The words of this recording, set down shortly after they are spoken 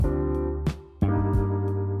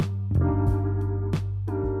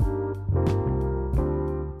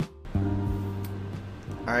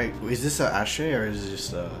Alright, is this an ashtray or is it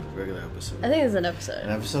just a regular episode? I think it's an episode. An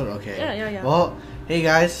episode? Okay. Yeah. Well, hey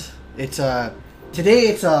guys, it's today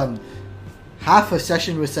it's half a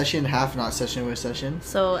session with session, half not session with session.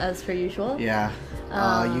 So as per usual. Yeah.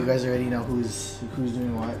 You guys already know who's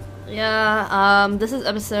doing what. Yeah. This is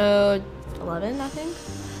episode 11, I think.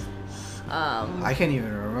 I can't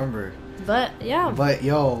even remember. But yeah. But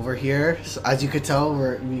yo, we're here. So, as you could tell,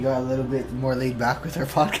 we got a little bit more laid back with our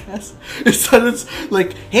podcast. So it's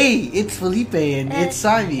like, hey, it's Felipe and it's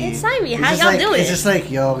Simey. It's Simey. How y'all doing? It's just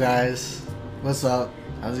like, yo, guys, what's up?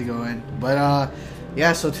 How's it going? But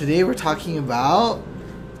yeah. So today we're talking about.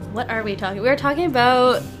 What are we talking? We're talking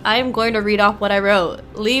about. I'm going to read off what I wrote.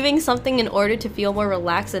 Leaving something in order to feel more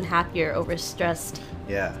relaxed and happier over stressed.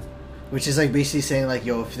 Yeah, which is like basically saying like,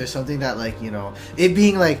 yo, if there's something that like, you know, it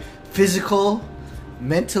being like physical,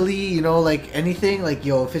 mentally, you know, like anything, like,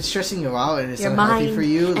 yo, if it's stressing you out and it's your unhealthy mind for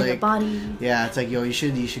you, and like your body. Yeah, it's like, yo, you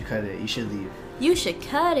should cut it. You should leave. You should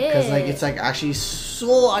cut it. Because like it's like actually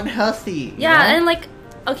so unhealthy. Yeah, you know? and like,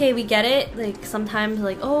 okay, we get it. Like sometimes,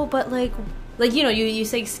 like, oh, but like you know, you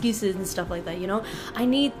say excuses and stuff like that. You know, I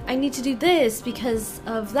need to do this because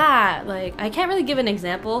of that. Like, I can't really give an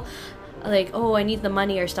example. Like, oh, I need the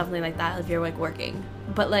money or something like that if you're like working.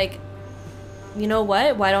 But like, you know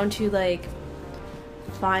what? Why don't you like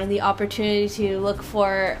find the opportunity to look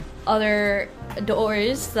for other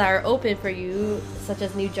doors that are open for you, such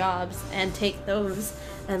as new jobs, and take those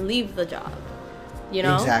and leave the job. You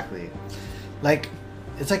know? Exactly. Like,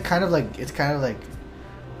 it's kind of like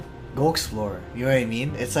go explore. You know what I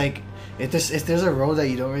mean? It's like if there's a road that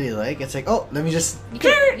you don't really like, it's like, oh, let me just you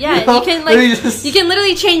can you can like you can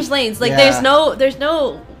literally change lanes. Like there's no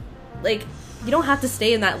like you don't have to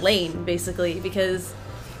stay in that lane basically, because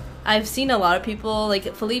I've seen a lot of people, like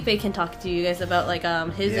Felipe can talk to you guys about like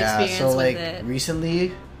his experience so like with it.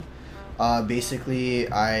 Recently,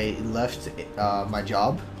 basically I left my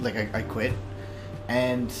job, like I quit,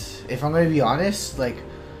 and if I'm gonna be honest, like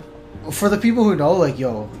for the people who know, like,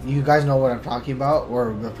 yo, you guys know what I'm talking about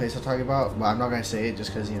or the place I'm talking about, but I'm not gonna say it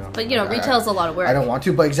just because, you know. But you know, retail's a lot of work. I don't want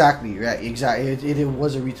to, but exactly, right? Exactly, it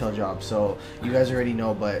was a retail job, so you guys already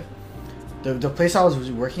know. But the place I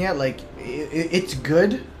was working at, like, it's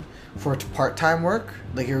good for part-time work,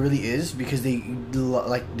 like it really is, because they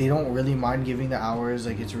don't really mind giving the hours,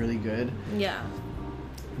 like it's really good. Yeah.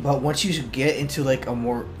 But once you get into like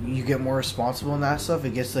you get more responsible in that stuff,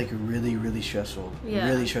 it gets like really, really stressful. Yeah.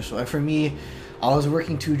 Really stressful. And for me, I was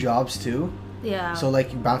working 2 jobs too. Yeah. So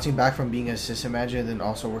like bouncing back from being an assistant manager and then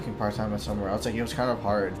also working part-time at somewhere else, like it was kind of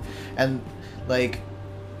hard. And like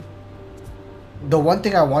the one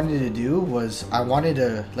thing I wanted to do was I want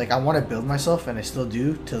to build myself, and I still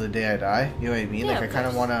do till the day I die. You know what I mean? Yeah, like I kind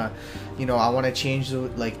of want to, you know, I want to change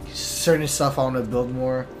like certain stuff. I want to build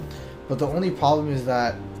more. But the only problem is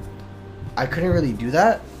that I couldn't really do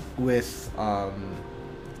that with my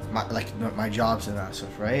jobs and that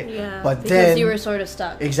stuff, right? Yeah. But because then you were sort of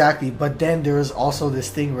stuck. Exactly. But then there was also this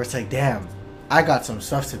thing where it's like, damn, I got some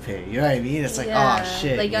stuff to pay. You know what I mean? It's like, oh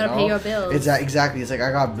shit. Like you gotta pay your bills. Exactly. It's like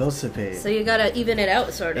I got bills to pay. So you gotta even it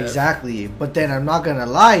out, sort of. Exactly. But then I'm not gonna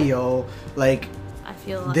lie, yo. Like, I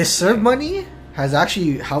feel like this serve money has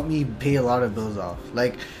actually helped me pay a lot of bills off.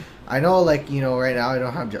 Like, I know, like, you know, right now I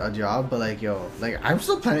don't have a job, but like, yo, like I'm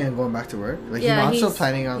still planning on going back to work. Like, yeah, you know, I'm still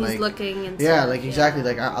planning on he's like looking and yeah, stuff, like exactly.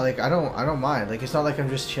 Like I don't mind. Like it's not like I'm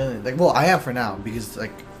just chilling. Like, well, I am for now because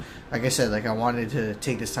like I said, like I wanted to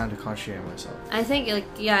take this time to concentrate on myself. I think like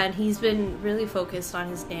and he's been really focused on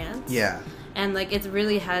his dance. Yeah. And like it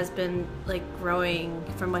really has been like growing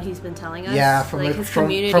from what he's been telling us. Yeah, from like his from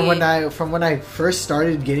community. from when I first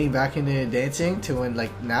started getting back into dancing to when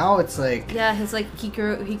like now it's like his like he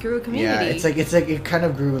grew a community. Yeah, it's like it kind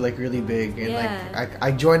of grew like really big, and like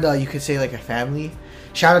I joined you could say like a family.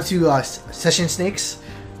 Shout out to Session Snakes,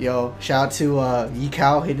 yo. Shout out to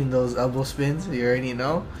Yikao hitting those elbow spins. You already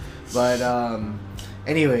know, but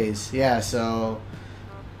anyways, yeah. So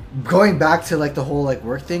going back to like the whole like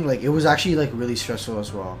work thing, like it was actually like really stressful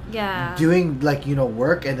as well. Yeah. Doing like, you know,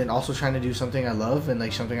 work and then also trying to do something I love and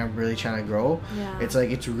like something I'm really trying to grow. Yeah. It's like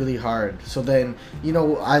it's really hard. So then, you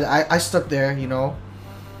know, I stuck there, you know,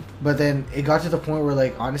 but then it got to the point where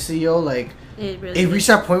like honestly, yo, like it reached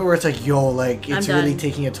that point where it's like, yo, like it's really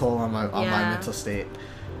taking a toll on my mental state.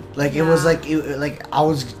 Like it was like I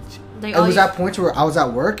was. Like, it was at points where I was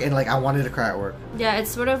at work and like I wanted to cry at work. Yeah, it's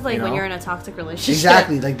sort of like when you're in a toxic relationship.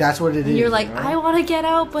 Exactly, like that's what it is. You're like, you know? I want to get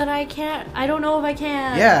out, but I can't. I don't know if I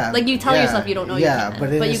can. Yeah, like you tell yourself you don't know. Yeah, you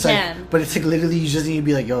can, but you can. But it's like literally you just need to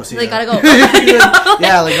be like, yo, see, like gotta go.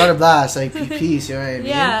 Yeah, like gotta blast, like peace. You know what I mean?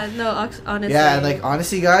 Yeah, no, honestly. Yeah, like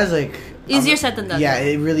honestly, guys, like easier said than done. Yeah,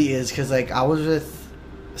 it really is because like I was with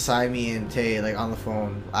Saimi and Tay like on the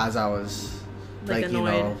phone as I was like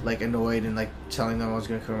annoyed. you know, like annoyed and like telling them I was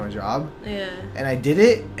gonna quit my job. Yeah. And I did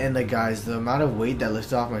it, and like guys, the amount of weight that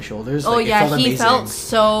lifted off my shoulders. Oh like, yeah, it felt he amazing. felt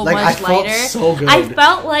so like, much I felt lighter. so good. I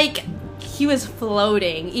felt like he was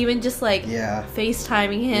floating, even just like Yeah.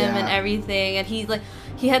 FaceTiming him and Yeah. everything, and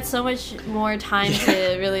he had so much more time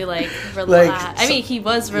to really like relax. Like, I mean, he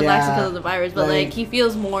was relaxed yeah, because of the virus, but like- like he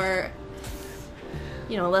feels more,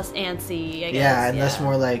 you know, less antsy. I guess. Yeah, and that's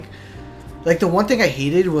more like the one thing I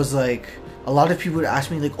hated was like a lot of people would ask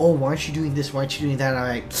me like, "Oh, why aren't you doing this? Why aren't you doing that?" And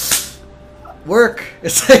I'm like, "Work."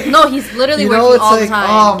 It's like No, he's literally you working know, it's all like, the time.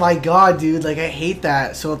 oh my god, dude! Like I hate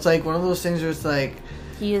that. So it's like one of those things where it's like,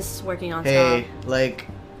 He is working on hey, like.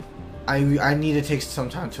 I need to take some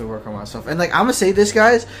time to work on myself. And like I'm gonna say this,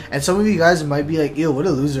 guys, and some of you guys might be like, ew, what a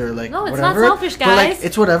loser, like No, it's whatever. not selfish, But like guys.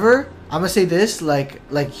 it's whatever. I'm gonna say this, like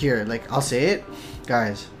here, like I'll say it.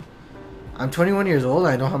 Guys, I'm 21 years old,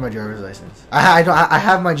 I don't have my driver's license. I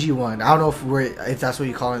have my G1. I don't know if that's what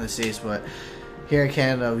you call it in the States, but here in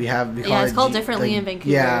Canada we call it's it called differently like, in Vancouver.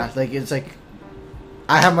 Yeah, like it's like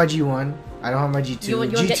I have my G1. I don't have my G2. You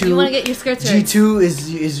want G2 to get your skirts. G2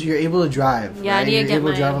 is you're able to drive. Yeah, I right? need to You're get able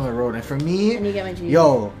to my- drive on the road. And for me, I need to get my G.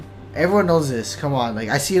 yo, everyone knows this. Come on, like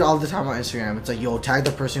I see it all the time on Instagram. It's like, yo, tag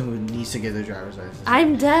the person who needs to get their driver's license.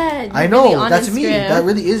 I'm dead. I You're know really on that's me. Instagram. That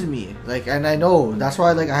really is me. Like, and I know that's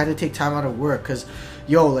why like I had to take time out of work because,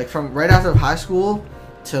 yo, like from right after high school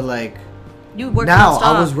to like You work now, nonstop.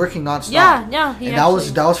 I was working nonstop. Yeah. And that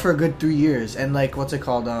was for a good 3 years. And like, what's it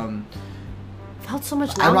called? Felt so much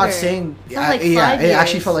longer. I'm not saying. Felt like yeah, 5 it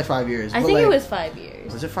actually years. felt like 5 years. I but, think like, it was 5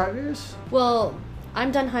 years. Was it 5 years? Well,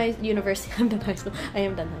 I'm done university. I'm done high school. I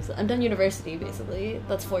am done high school. I'm done university basically.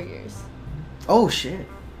 That's 4 years. Oh shit.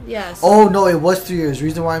 Yeah. So Oh no, it was 3 years. The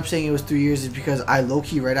reason why I'm saying it was 3 years is because I low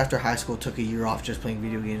key right after high school took a year off just playing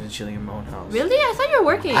video games and chilling in my own house. Really? I thought you were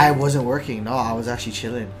working. I wasn't working. No, I was actually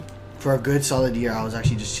chilling. For a good solid year, I was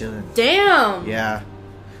actually just chilling. Damn. Yeah.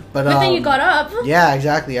 But Good thing you got up. Yeah,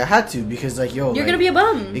 exactly. I had to because like yo, You're like, gonna be a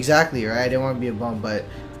bum. exactly right. I didn't want to be a bum, but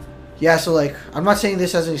yeah. So like, I'm not saying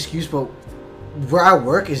this as an excuse, but where I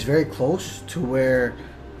work is very close to where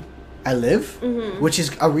I live, which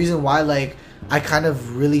is a reason why like I kind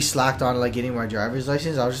of really slacked on like getting my driver's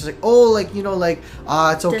license. I was just like, oh, like you know, like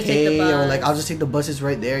it's Just take the okay, or bus. like I'll just take the bus. It's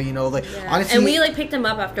right there, you know, like Yeah. honestly. And we like picked him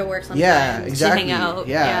up after work sometimes. yeah, exactly. To hang out.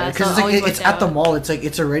 Yeah, so because it it's like always it's worked at the out. mall. It's like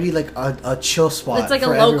it's already like a chill spot. It's like a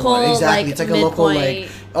for local, everyone. Exactly. like, It's like a local like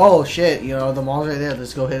midpoint. oh shit, you know the mall's right there.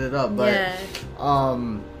 Let's go hit it up. But Yeah.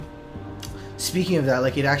 speaking of that,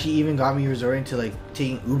 like it actually even got me resorting to like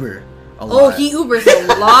taking Uber a Oh, lot. he Ubers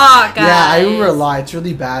a lot, guys. Yeah, I Uber a lot. It's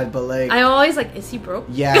really bad, but like I always like, is he broke?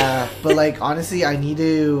 yeah, but like honestly, I need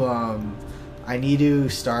to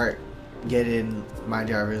start getting my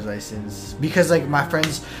driver's license because like my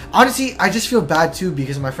friends, honestly, I just feel bad too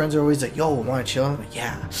because my friends are always like, "Yo, want to chill?" I'm like,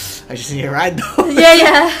 "Yeah, I just need a ride though."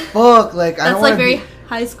 Yeah. Fuck, like I That's don't like want to very be.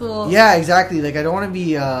 high school. Yeah, exactly. Like I don't want to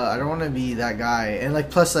be. I don't want to be that guy. And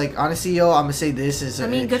like plus, like honestly, yo, I'm gonna say this is. I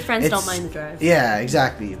mean, good friends it's- don't mind the drive. Yeah,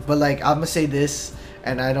 exactly. But like I'm gonna say this,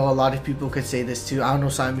 and I know a lot of people could say this too. I don't know,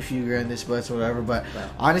 Simon, if you agree on this, but it's whatever. But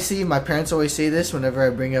honestly, my parents always say this whenever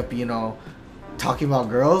I bring up, you know, talking about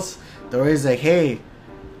girls. They're always like, "Hey,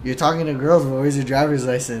 you're talking to girls, but where's your driver's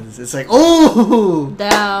license?" It's like, oh,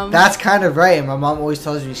 Damn. that's kind of right. And my mom always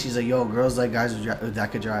tells me, she's like, "Yo, girls like guys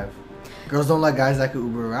that could drive. Girls don't like guys that could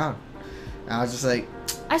Uber around." And I was just like,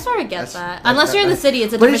 I sort of get That's- that. that- Unless you're in the that- city,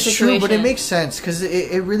 it's a but different it's situation. true. But it makes sense because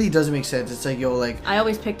it really does make sense. It's like, yo, like. I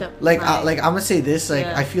always picked up. Like, my- like I'm gonna say this. Like,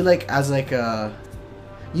 Yeah. I feel like as like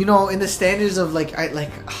you know, in the standards of like,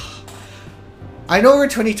 I know we're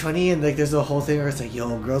 2020 and like there's a whole thing where it's like,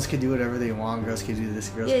 yo, girls can do whatever they want. Girls can do this.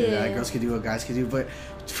 Girls can do that. Yeah. Girls can do what guys can do. But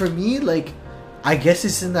for me, like, I guess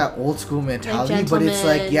it's in that old school mentality. But it's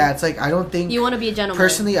like, gentleman. yeah, it's like I don't think You want to be a gentleman.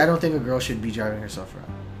 personally, I don't think a girl should be driving herself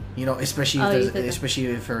around. You know, especially if Oh, you there's, think that- especially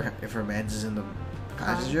if her man's is in the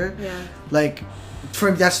passenger. Yeah. Like,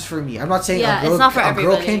 that's for me. I'm not saying Yeah, a girl, it's not for a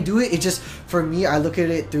girl everybody. can't do it. It's just for me. I look at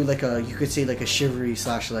it through like you could say like a chivalry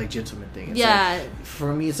 / like gentleman thing. It's Yeah. like,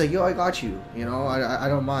 for me, it's like, yo, I got you. You know, I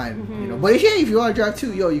don't mind. Mm-hmm. You know, but yeah, if you want to drive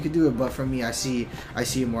too, yo, you can do it. But for me, I see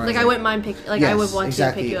it more. Like as I wouldn't mind pick. Like I would want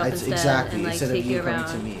exactly. to pick you up It's instead exactly and like instead take of you you coming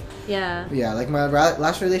around. to me. Yeah. Yeah, like my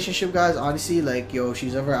last relationship, guys. Honestly, like, yo,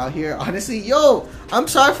 she's ever out here. Honestly, yo, I'm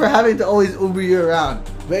sorry for having to always Uber you around.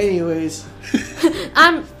 But anyways,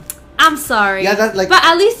 I'm sorry. Yeah, that like. But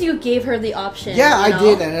at least you gave her the option. Yeah, you I know?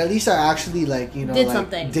 did, and at least I actually like did like,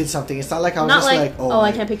 something. Did something. It's not like I was not just like oh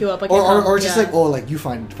I can't pick you up. I can't or just like like you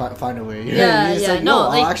find a way. You know what I mean? It's like, no,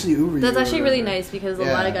 I'll actually Uber you. That's actually really nice because a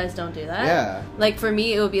lot of guys don't do that. Yeah. Like for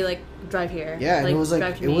me, it would be like drive here. Yeah, and like, it was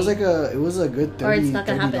like it was a good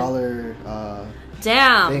 $30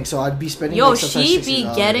 damn thing. So I'd be spending. Yo, like, she be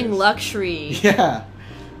 $60. getting luxury. Yeah.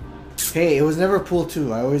 Hey, it was never Pool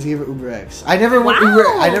 2. I always gave it Uber X. I never went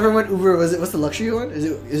Uber. What's the luxury one?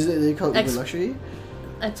 Is they call it Uber Luxury?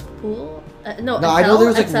 X Pool? No, XL? I know there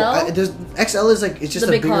was like XL? there's XL is like it's just a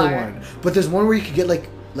bigger car. One, but there's one where you could get like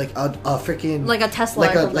a freaking like a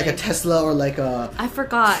Tesla, like a Tesla or like a I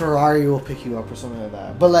forgot Ferrari will pick you up or something like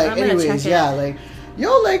that. But like anyways, yeah, like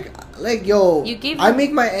yo, I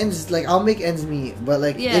make my ends like I'll make ends meet, but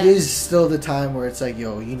like it is still the time where it's like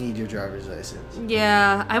yo, you need your driver's license.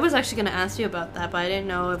 Yeah, I was actually gonna ask you about that, but I didn't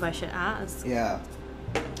know if I should ask. Yeah,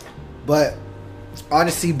 but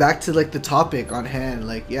honestly, back to like the topic on hand,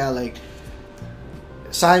 like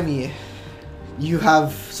Saimi, you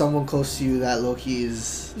have someone close to you that low-key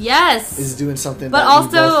is doing something but that also,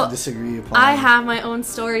 we both disagree upon. I have my own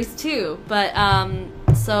stories too, but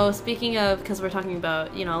so speaking of, because we're talking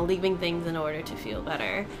about leaving things in order to feel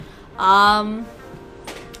better,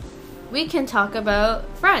 we can talk about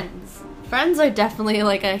friends. Friends are definitely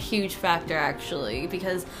like a huge factor actually,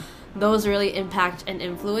 because those really impact and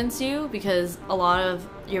influence you, because a lot of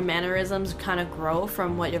your mannerisms kind of grow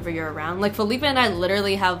from whatever you're around. Like Felipe and I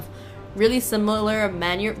literally have really similar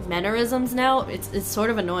mannerisms now. It's sort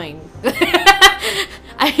of annoying.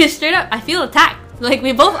 I feel attacked. Like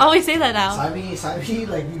we both always say that now. Saimi,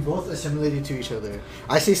 like we both assimilated to each other.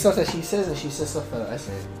 I say stuff that she says, and she says stuff that I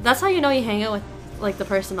say. That's how you know you hang out with like the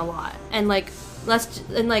person a lot. And like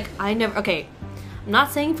I never. Okay, I'm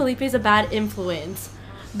not saying Felipe's a bad influence,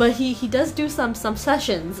 but he does do some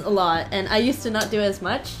sessions a lot, and I used to not do as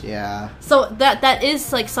much. Yeah. So that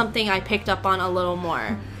is like something I picked up on a little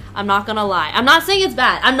more. I'm not gonna lie. I'm not saying it's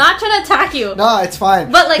bad. I'm not trying to attack you. No, it's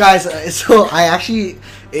fine. But like, guys, so I actually,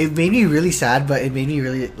 it made me really sad, but it made me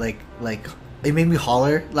really like it made me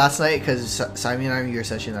holler last night because Saimi and I were in your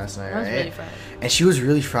session last night, right? Really fried. And she was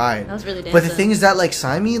really fried. That was really dancing. But the thing is that like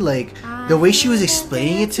Saimi, like the way she was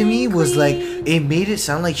explaining it to me was like it made it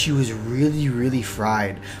sound like she was really, really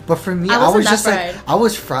fried. But for me, I was just fried. Like I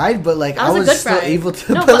was fried, but like I was still able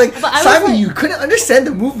to. No, but Saimi, like, you couldn't understand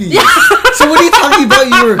the movie. Yeah. So what are you talking about?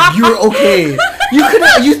 You were okay. You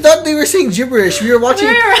couldn't. You thought they were saying gibberish. We were watching.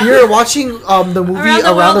 You were watching the movie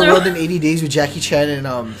Around the World in 80 Days with Jackie Chan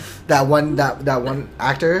and that one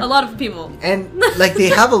actor. A lot of people. And like they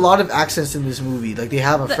have a lot of accents in this movie. Like they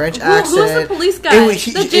have a French accent. Who's the police guy?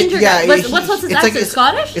 The ginger guy. What's his accent?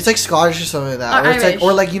 Scottish? It's like Scottish or something like that. Or it's Irish.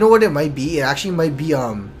 like you know what it might be? It actually might be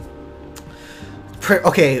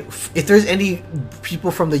okay, if there's any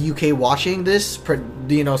people from the UK watching this,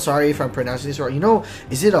 sorry if I'm pronouncing this wrong.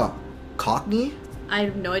 Is it a Cockney? I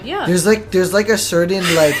have no idea. There's like a certain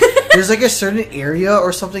there's like a certain area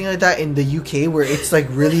or something like that in the UK where it's like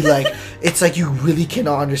really like it's like you really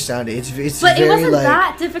cannot understand it. It's but very, it wasn't like,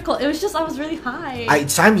 that difficult. It was just I was really high.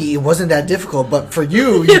 Saimi, it wasn't that difficult, but for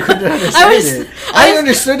you couldn't understand it. I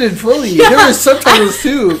understood it fully. Yeah, there were subtitles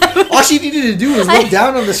too. All she needed to do was look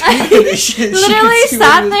down on the screen. She literally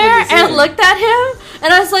sat there and looked at him,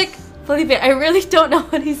 and I was like, Felipe, I really don't know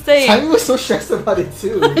what he's saying. Saimi was so stressed about it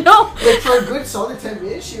too. I know. Like for a good solid 10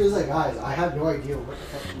 minutes, she was like, guys, I have no idea what the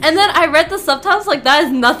fuck. And then I read the subtitles, like that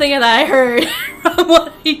is nothing that I heard from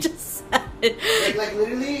what he just said. Like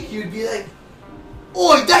literally, he would be like,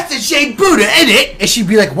 "Oi, that's a Jay Buddha, isn't it?" And she'd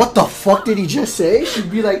be like, "What the fuck did he just say?" She'd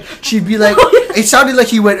be like, it sounded like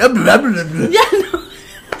he went. Blah, blah, blah. Yeah,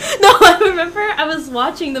 no, I remember I was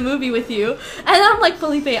watching the movie with you, and I'm like,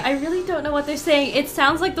 Felipe, I really don't know what they're saying. It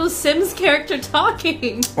sounds like those Sims character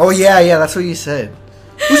talking. Oh yeah, that's what you said.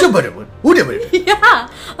 Who's your buddy? Yeah,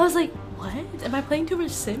 I was like, what? Am I playing too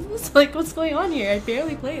much Sims? Like, what's going on here? I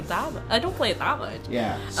barely play it that much. I don't play it that much.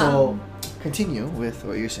 Yeah. So continue with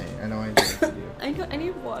what you're saying. I know I interrupted you. I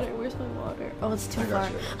need water. Where's my water? Oh, it's too far.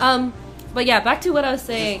 But yeah, back to what I was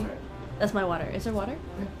saying. That's my water. Is there water?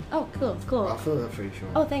 Yeah. Oh, cool. I'll fill it up for you if you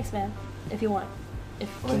want. Oh, thanks, man. If you want.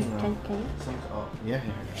 Can you? Oh, yeah.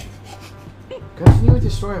 Continue with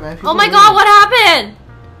your story, man. Oh my god, what happened?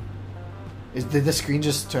 Did the screen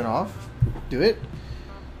just turn off? Do it?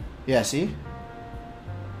 Yeah, see?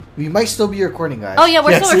 We might still be recording, guys. Oh yeah,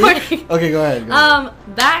 we're still recording. Okay, go ahead.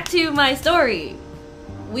 Back to my story.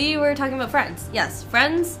 We were talking about friends. Yes,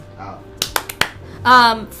 friends. Oh.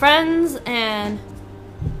 Friends and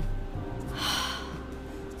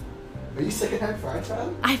Are you secondhand fried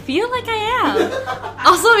child? I feel like I am.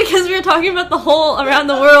 Also, because we were talking about the whole around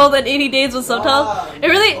the world and 80 days with Soto. It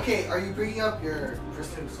really. Okay, are you bringing up your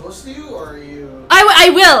person who's close to you, or are you? I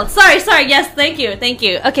will. Sorry. Yes, thank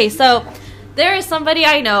you. Okay, so there is somebody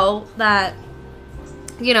I know that,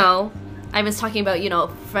 you know, I was talking about, you know,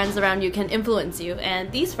 friends around you can influence you,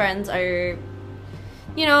 and these friends are,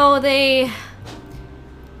 you know,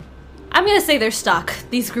 I'm gonna say they're stuck.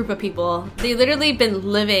 These group of people, they literally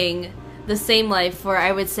been living the same life for,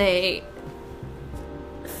 I would say,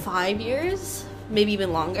 5 years, maybe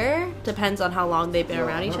even longer. Depends on how long they've been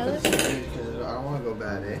around each other. Because I don't want to go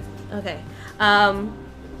bad, eh? Okay.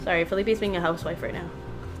 Sorry, Felipe's being a housewife right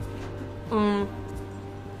now.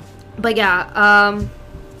 But yeah,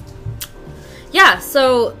 yeah,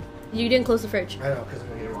 so you didn't close the fridge. I know, because I'm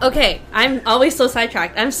gonna get it wrong. Okay, I'm always so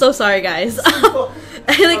sidetracked. I'm so sorry, guys.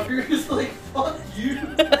 You're just like, fuck you.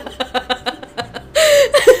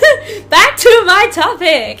 Back to my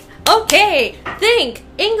topic. Okay, think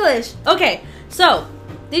English. Okay, so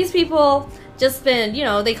these people just been, you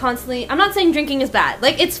know, they constantly. I'm not saying drinking is bad.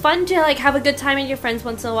 Like, it's fun to like have a good time with your friends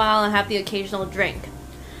once in a while and have the occasional drink,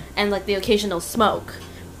 and like the occasional smoke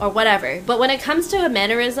or whatever. But when it comes to a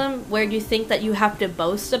mannerism where you think that you have to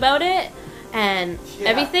boast about it and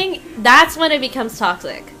everything, that's when it becomes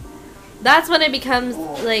toxic. That's when it becomes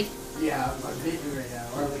like. Yeah, I'm vaping right now,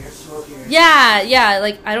 or like you're smoking. Yeah,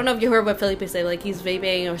 like I don't know if you heard what Felipe say, like he's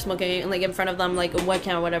vaping or smoking like in front of them, like a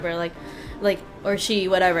webcam or whatever, like or she,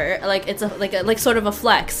 whatever. Like it's like sort of a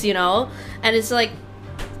flex, you know. And it's like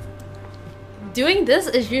doing this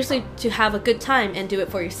is usually to have a good time and do it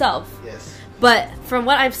for yourself. Yes. But from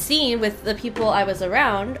what I've seen with the people I was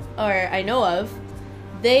around or I know of,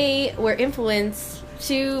 they were influenced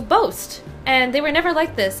to boast. And they were never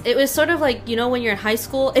like this. It was sort of like, you know, when you're in high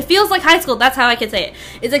school. It feels like high school. That's how I can say it.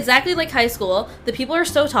 It's exactly like high school. The people are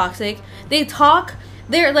so toxic. They talk.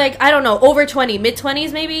 They're like, I don't know, over 20,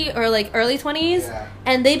 mid-20s maybe, or like early 20s. Yeah.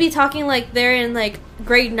 And they be talking like they're in like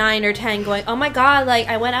grade 9 or 10 going, oh my god, like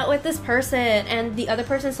I went out with this person. And the other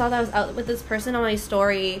person saw that I was out with this person on my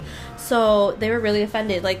story. So they were really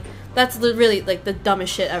offended. Like, that's really like the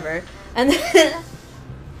dumbest shit ever. And then,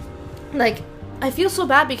 like, I feel so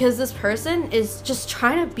bad because this person is just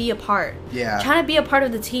trying to be a part. Yeah. Trying to be a part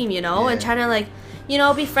of the team, you know? Yeah. And trying to, like, you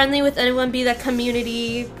know, be friendly with anyone, be that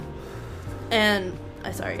community. And,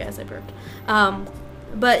 sorry guys, I burped.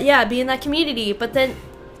 But yeah, be in that community. But then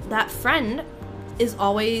that friend is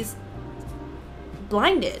always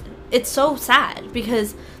blinded. It's so sad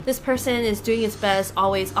because this person is doing its best,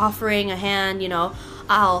 always offering a hand, you know?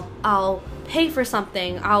 I'll pay for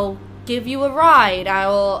something. I'll give you a ride.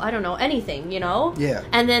 I don't know, anything, you know? Yeah.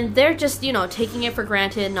 And then they're just, you know, taking it for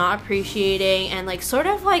granted, not appreciating, and like sort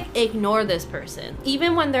of like ignore this person.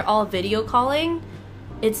 Even when they're all video calling,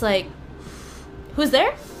 it's like, who's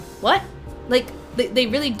there? What? Like, they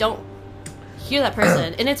really don't hear that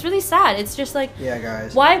person. And it's really sad. It's just like, yeah,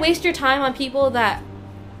 guys, why waste your time on people that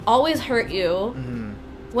always hurt you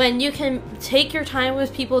when you can take your time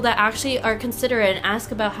with people that actually are considerate and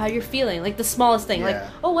ask about how you're feeling, like the smallest thing, like,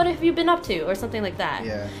 oh, what have you been up to, or something like that.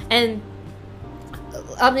 Yeah. And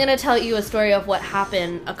I'm gonna tell you a story of what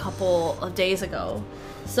happened a couple of days ago.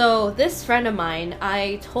 So this friend of mine,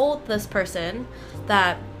 I told this person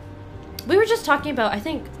that we were just talking about, I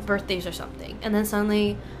think, birthdays or something, and then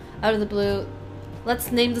suddenly, out of the blue,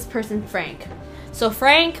 let's name this person Frank. So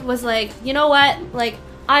Frank was like, you know what, like,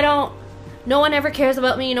 no one ever cares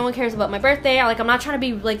about me. No one cares about my birthday. Like, I'm not trying to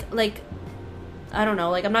be, like, I don't know.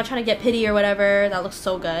 Like, I'm not trying to get pity or whatever. That looks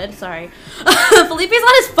so good. Sorry. Felipe's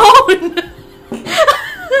on his phone.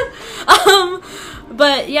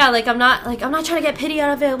 But, yeah, like, I'm not trying to get pity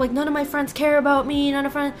out of it. Like, none of my friends care about me. None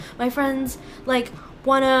of my friends, like,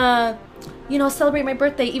 want to, you know, celebrate my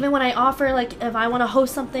birthday. Even when I offer, like, if I want to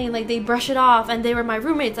host something, like, they brush it off. And they were my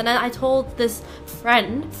roommates. And then I told this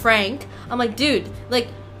friend, Frank, I'm like, dude, like,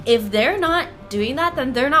 if they're not doing that,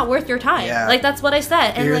 then they're not worth your time. Yeah. Like, that's what I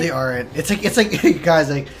said. They really aren't. It's like guys,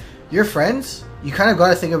 like, your friends, you kind of got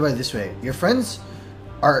to think about it this way. Your friends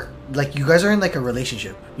are, like, you guys are in, like, a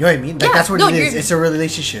relationship. You know what I mean? Like, that's what it is. It's a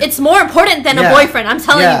relationship. It's more important than a boyfriend. I'm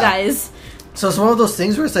telling you guys. So it's one of those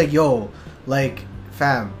things where it's like, yo, like,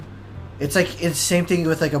 fam, it's like, it's the same thing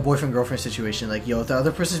with, like, a boyfriend-girlfriend situation. Like, yo, if the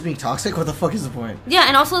other person's being toxic, what the fuck is the point? Yeah,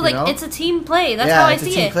 and also, like, it's a team play. That's how I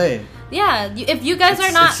see it. Yeah, it's a team play. Yeah, if you guys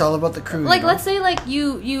are not... It's all about the crew, like, let's say, like,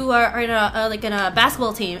 you are in a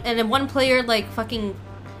basketball team, and then one player, like, fucking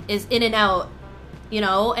is in and out, you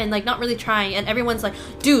know, and, like, not really trying, and everyone's like,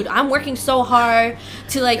 dude, I'm working so hard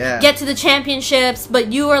to, like, get to the championships,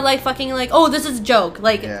 but you are, like, fucking, like, oh, this is a joke.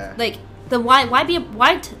 Like, then why be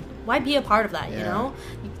a part of that, you know?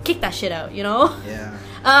 kick that shit out, you know? Yeah.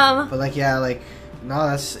 But like, yeah, like,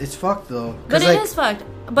 no, it's fucked though. But like, it is fucked.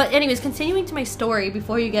 But anyways, continuing to my story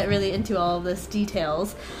before you get really into all of this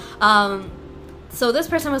details. So this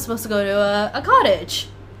person was supposed to go to a cottage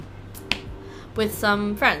with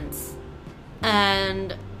some friends.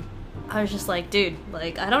 And I was just like, dude,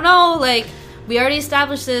 like, I don't know, like, we already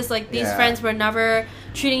established this, like, these friends were never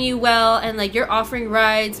treating you well, and, like, you're offering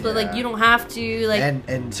rides, but, like, you don't have to, like...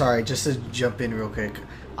 And sorry, just to jump in real quick,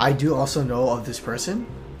 I do also know of this person,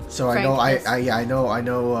 so Frank, I know,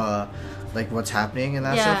 like, what's happening and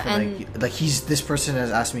that stuff, and like, this person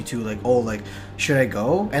has asked me to, like, oh, like, should I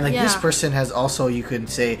go? And, like, this person has also, you could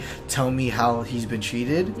say, tell me how he's been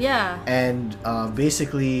treated. Yeah. And,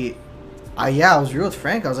 basically, I was real with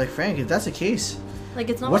Frank. I was like, Frank, if that's the case... Like,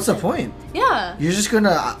 it's not. What's the point? Yeah. You're just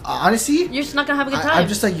gonna honestly. You're just not gonna have a good time. I'm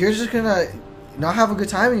just like, you're just gonna not have a good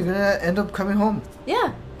time, and you're gonna end up coming home.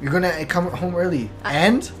 Yeah. You're gonna come home early,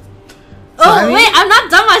 and. Oh Simon, wait, I'm not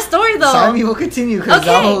done my story though. Simon will continue because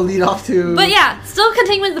that will lead off to. But yeah, still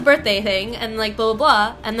continuing with the birthday thing and like blah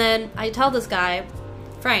blah blah, and then I tell this guy,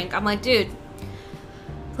 Frank, I'm like, dude,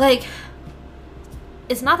 like,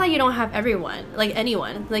 it's not that you don't have everyone, like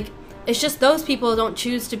anyone, like. It's just those people don't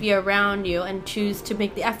choose to be around you and choose to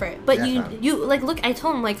make the effort. But you like, look, I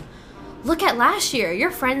told him, like, look at last year. Your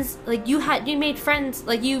friends, like, you made friends,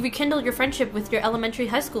 like, you rekindled your friendship with your elementary,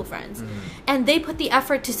 high school friends. Mm-hmm. And they put the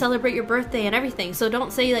effort to celebrate your birthday and everything. So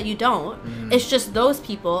don't say that you don't. Mm-hmm. It's just those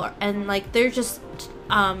people, and, like, they're just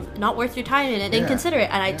not worth your time and inconsiderate.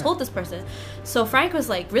 And I told this person. So Frank was,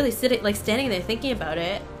 like, really standing there thinking about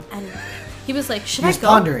it. And he was like, should I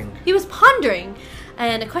go? He was pondering.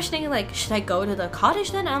 And questioning, like, should I go to the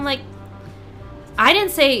cottage then? And I'm like, I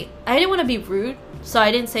didn't want to be rude, so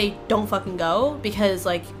I didn't say don't fucking go, because,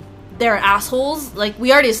 like, they're assholes. Like,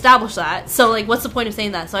 we already established that. So, like, what's the point of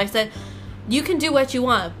saying that? So I said, you can do what you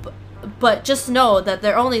want, but just know that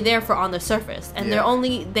they're only there for on the surface. And they're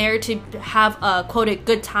only there to have a, quoted,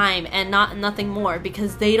 good time and nothing more,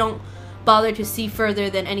 because they don't bother to see further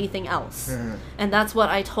than anything else. Mm-hmm. And that's what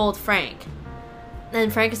I told Frank.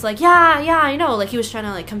 And Frank is like, yeah, I know. Like, he was trying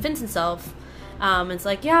to, like, convince himself. It's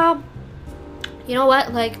like, yeah, you know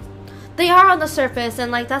what? Like, they are on the surface, and,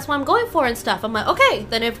 like, that's what I'm going for and stuff. I'm like, okay,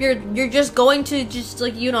 then if you're just going to just,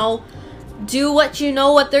 like, you know, do what you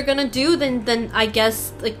know what they're gonna do, then I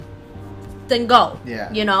guess, like, then go.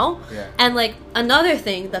 Yeah. You know? Yeah. And, like, another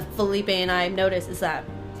thing that Felipe and I noticed is that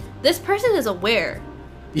this person is aware.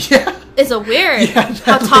 Yeah. Is aware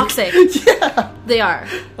how toxic they are.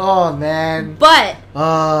 Oh, man. But,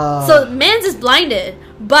 so Mans is blinded,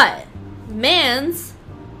 but Mans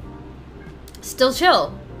still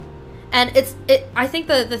chill. And I think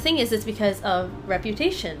the thing is, it's because of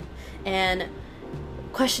reputation and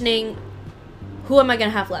questioning, who am I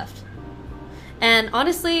going to have left? And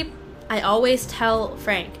honestly, I always tell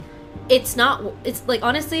Frank, it's like,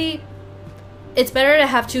 honestly, it's better to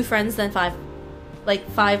have 2 friends than 5. Like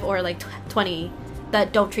 5 or like 20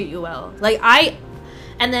 that don't treat you well. Like,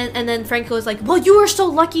 and then Frank goes like, well, you are so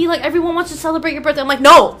lucky, like, everyone wants to celebrate your birthday. I'm like,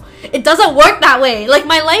 no, it doesn't work that way. Like,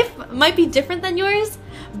 my life might be different than yours,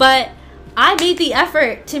 but I made the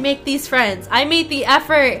effort to make these friends. I made the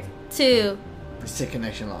effort to... Stick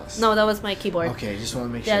connection lost. No, that was my keyboard. Okay, just want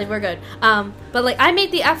to make sure. Yeah, we're good. But, like, I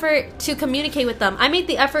made the effort to communicate with them. I made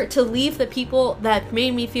the effort to leave the people that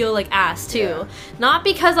made me feel like ass, too. Yeah. Not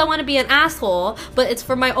because I want to be an asshole, but it's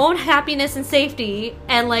for my own happiness and safety.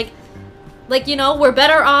 And, like, you know, we're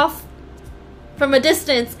better off from a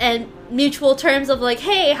distance and mutual terms of, like,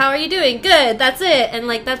 hey, how are you doing? Good, that's it. And,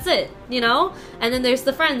 like, that's it, you know? And then there's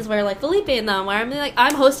the friends where, like, Felipe and them, where I'm like,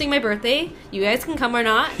 I'm hosting my birthday. You guys can come or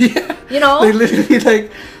not. Yeah. You know? Like, literally,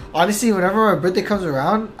 like, honestly, whenever my birthday comes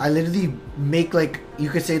around, I literally make, like, you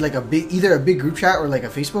could say, like, either a big group chat or, like, a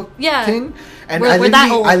Facebook thing. And I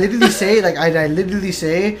literally say, like, I literally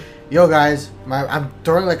say, yo, guys, I'm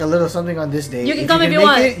throwing, like, a little something on this day. You can come if you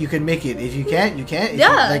want. You can make it. If you can't, you can't.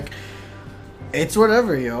 Yeah. Like, it's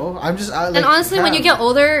whatever, yo. I'm just... like, and honestly, when you get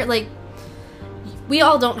older, like, we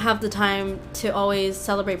all don't have the time to always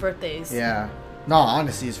celebrate birthdays. Yeah. No,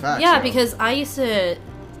 honestly, it's facts. Yeah, because I used to...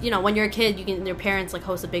 You know, when you're a kid, your parents, like,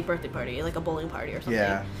 host a big birthday party, like a bowling party or something.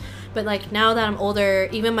 Yeah. But, like, now that I'm older,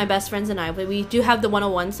 even my best friends and I, we do have the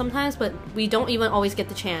 101 sometimes, but we don't even always get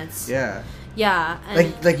the chance. Yeah. Yeah.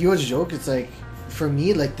 And like, you always joke, it's like, for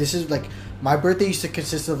me, like, this is, like... My birthday used to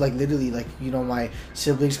consist of, like, literally, like, you know, my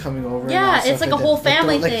siblings coming over. Yeah, it's like a whole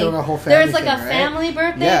family thing. There's, like, a family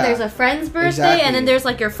birthday, there's a friend's birthday, and then there's,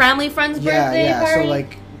 like, your family friend's birthday party. So,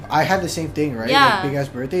 like, I had the same thing, right? Yeah. Like big ass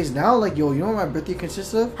birthdays. Now, like, yo, you know what my birthday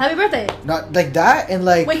consists of? Happy birthday. Not like that, and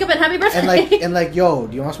like Wake up and happy birthday. and like, yo,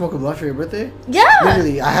 do you want to smoke a blunt for your birthday? Yeah.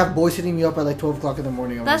 Literally, I have boys hitting me up at like 12 o'clock in the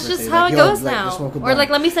morning. On That's my just birthday. how like, it yo, goes like, now. let's smoke a Or blunt. like,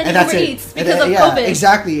 let me send And you that's Uber it. Eats And because then, of yeah, COVID.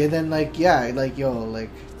 exactly. And then like, yeah, like, yo, like.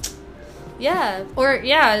 Yeah,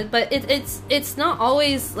 but it's not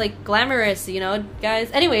always like glamorous, you know,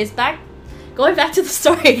 guys. Anyways, going back to the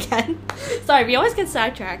story again. Sorry, we always get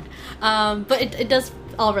sidetracked. But it does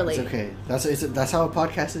all relate. It's okay. That's how a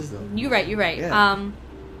podcast is, though. You're right. Yeah.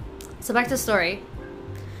 So back to the story.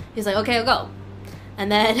 He's like, okay, I'll go,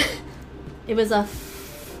 and then it was a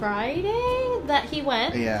Friday that he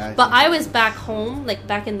went. Yeah. But I was back home, like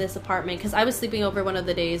back in this apartment, because I was sleeping over one of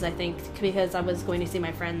the days, I think, because I was going to see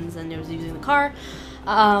my friends and I was using the car.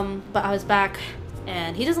 But I was back,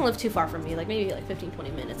 and he doesn't live too far from me, like maybe like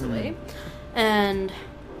 15-20 minutes away. And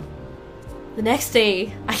the next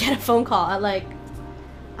day, I get a phone call at like,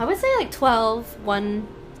 I would say like 1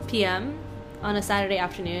 p.m. on a Saturday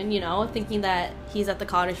afternoon, you know, thinking that he's at the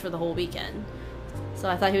cottage for the whole weekend. So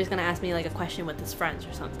I thought he was going to ask me like a question with his friends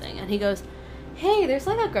or something. And he goes, hey, there's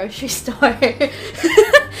like a grocery store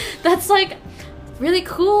that's like really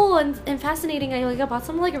cool and fascinating. I bought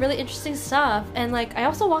some like really interesting stuff. And like, I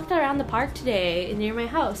also walked around the park today near my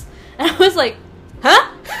house. And I was like,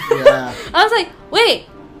 huh? Yeah. I was like, wait,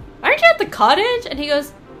 aren't you at the cottage? And he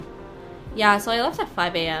goes, yeah, so I left at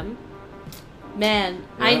 5 a.m. Man,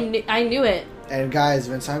 yeah. I knew it. And guys,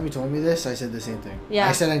 when Simon told me this, I said the same thing. Yeah.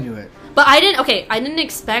 I said I knew it. But I didn't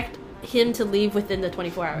expect him to leave within the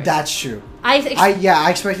 24 hours. That's true. I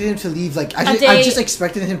expected him to leave, like, I just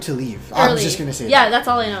expected him to leave. Early. I was just gonna say that. Yeah, that's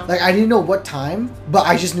all I know. Like, I didn't know what time, but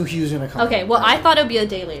I just knew he was gonna come. Okay, well, I thought it would be a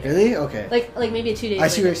day later. Really? Okay. Like maybe 2 days later. I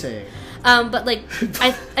see what you're saying. But, like,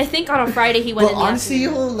 I think on a Friday he went in the honestly,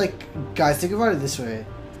 afternoon. like, guys, think about it this way.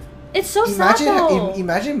 It's so sad, though.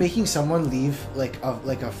 Imagine making someone leave, like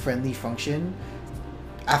a friendly function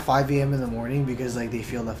at 5 a.m. in the morning because, like, they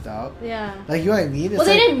feel left out. Yeah. Like, you know what I mean? It's well,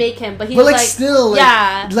 they didn't make him, but he was like... still, like...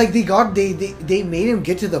 Yeah. Like, they made him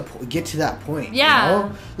get to that point, yeah. You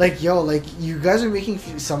know? Like, yo, like, you guys are making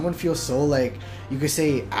someone feel so, like, you could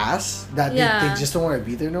say ass, that they just don't want to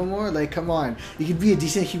be there no more. Like, come on. You could be a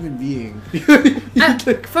decent human being.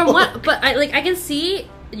 I can see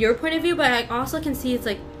your point of view, but I also can see it's,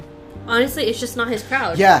 like, honestly, it's just not his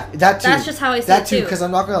crowd. Yeah, that too. That's just how I see that it too. Because I'm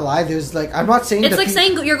not gonna lie, there's like I'm not saying it's like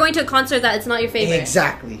saying you're going to a concert that it's not your favorite.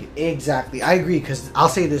 Exactly. I agree because I'll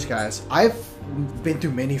say this, guys. I've been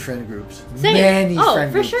through many friend groups. Same. Many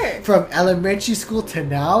friend groups. Sure. From elementary school to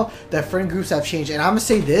now, the friend groups have changed. And I'm gonna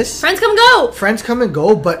say this: friends come and go. Friends come and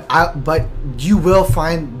go, but you will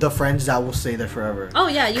find the friends that will stay there forever. Oh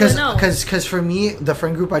yeah, you will know. Because for me, the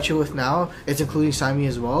friend group I chill with now, it's including Simon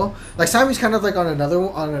as well. Like Simon's kind of like on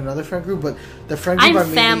another friend group, but the friend group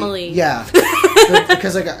I'm family. Yeah,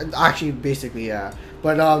 because like actually basically yeah,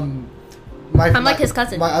 but I'm like his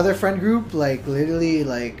cousin. My other friend group, like literally,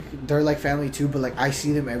 like they're like family too, but like I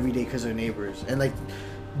see them every day because they're neighbors, and like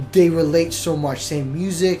they relate so much. Same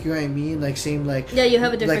music, you know what I mean? Like same like yeah, you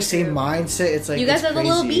have a different like same group. mindset. It's like you guys are the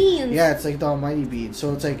little beans. Yeah, it's like the almighty beans.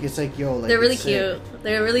 So it's like yo, like they're really cute.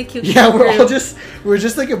 They're really cute. Yeah, we're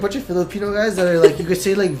just like a bunch of Filipino guys that are like you could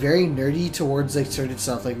say like very nerdy towards like certain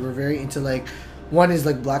stuff. Like we're very into like one is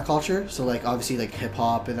like black culture, so like obviously like hip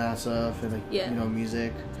hop and that stuff, and like you know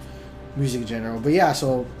music in general. But yeah,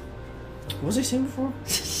 so what was I saying before?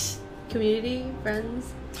 Community,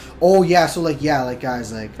 friends. Oh yeah, so like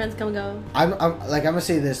guys, like friends come and go. I'm gonna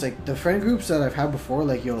say this, like the friend groups that I've had before,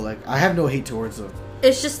 like yo, like I have no hate towards them.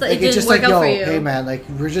 It's just that it didn't work out for you. Hey man, like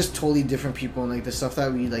we're just totally different people, and like the stuff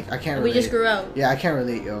that we like, I can't relate. We just grew up. Yeah, I can't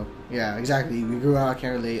relate, yo. Yeah, exactly. We grew up. I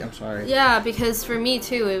can't relate. I'm sorry. Yeah, because for me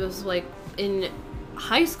too, it was like in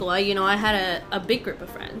high school. I had a big group of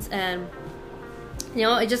friends, and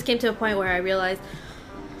it just came to a point where I realized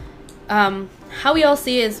how we all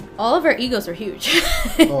see is all of our egos are huge.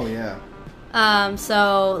 Oh yeah.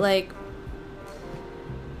 So like,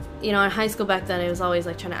 in high school back then, it was always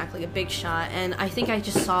like trying to act like a big shot, and I think I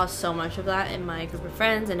just saw so much of that in my group of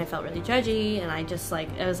friends, and it felt really judgy, and I just like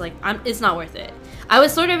it was like it's not worth it. I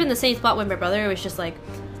was sort of in the same spot with my brother. It was just like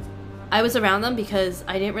I was around them because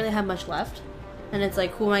I didn't really have much left, and it's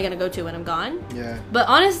like who am I gonna go to when I'm gone? Yeah. But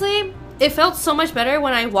honestly, it felt so much better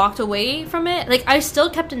when I walked away from it. Like I still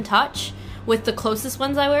kept in touch with the closest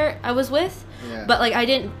ones I was with, but like I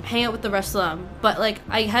didn't hang out with the rest of them. But like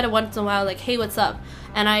I had a once in a while like, hey, what's up?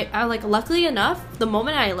 And I like luckily enough, the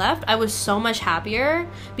moment I left, I was so much happier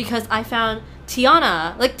because I found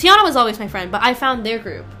Tiana. Like Tiana was always my friend, but I found their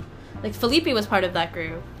group. Like Felipe was part of that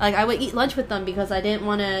group. Like I would eat lunch with them because I didn't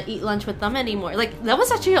want to eat lunch with them anymore. Like that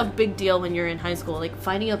was actually a big deal when you're in high school. Like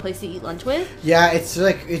finding a place to eat lunch with. Yeah, it's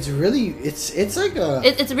like it's really like a.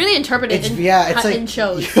 It's really interpreted. It's like in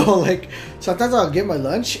shows. Like sometimes I'll get my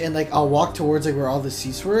lunch and like I'll walk towards like where all the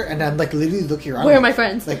seats were, and I'm like literally looking around. Where are my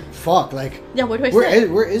friends? Like fuck, like yeah. Where do I sit?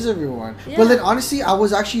 Where is everyone? Yeah. But then honestly, I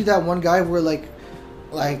was actually that one guy where like.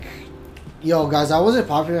 Yo, guys, I wasn't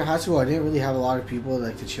popular in high school. I didn't really have a lot of people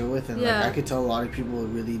like to chill with, and like I could tell a lot of people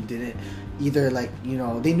really didn't either. Like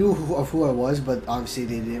they knew who I was, but obviously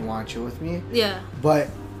they didn't want to chill with me. Yeah. But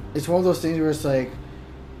it's one of those things where it's like,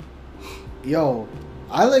 yo,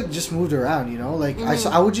 I like just moved around, like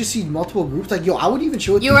I would just see multiple groups. Like yo, I would even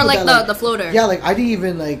chill with. You were like the floater. Yeah, like I didn't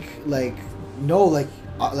even know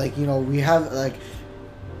we have like.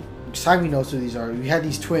 Simon knows who these are. We had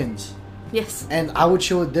these twins. Yes. And I would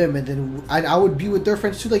chill with them, and then I would be with their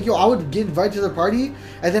friends too. Like, yo, I would get invited to the party,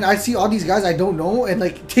 and then I'd see all these guys I don't know, and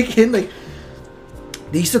like take in like.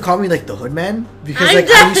 They used to call me like the hood man because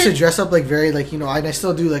I used to dress up like very like and I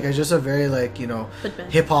still do like I dress up very like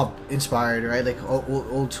hip hop inspired, right? Like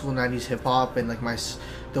old school 90s hip hop, and like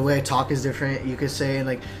the way I talk is different, you could say, and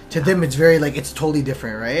like to them it's very like it's totally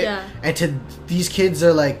different, right? Yeah. And to these kids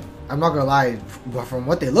are like. I'm not gonna lie, but from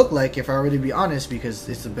what they look like, if I were to be honest, because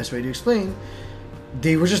it's the best way to explain,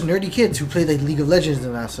 they were just nerdy kids who played like League of Legends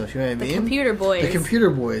and that stuff. You know what I mean? The computer boys. The computer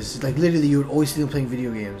boys. Like literally, you would always see them playing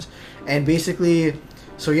video games, and basically,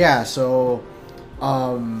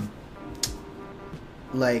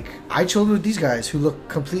 like I chilled with these guys who look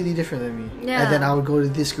completely different than me, and then I would go to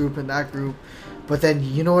this group and that group, but then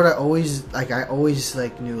you know what I always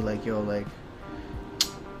knew like yo like.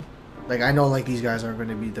 Like I know, like these guys aren't going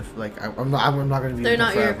to be I'm not going to be. They're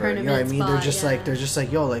not forever, your permanent. You know what I mean? Spot, they're just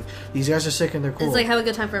like yo, like these guys are sick and they're cool. It's like have a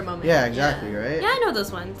good time for a moment. Yeah, exactly, right? Yeah, I know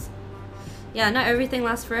those ones. Yeah, not everything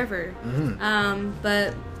lasts forever. Mm-hmm.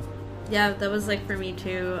 But yeah, that was like for me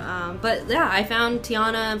too. But yeah, I found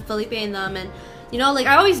Tiana and Felipe in them, and like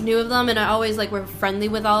I always knew of them, and I always like were friendly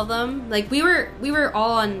with all of them. Like we were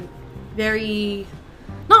all on very.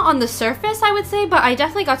 Not on the surface, I would say, but I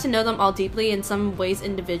definitely got to know them all deeply in some ways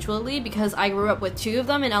individually because I grew up with two of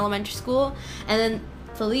them in elementary school, and then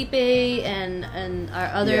Felipe and our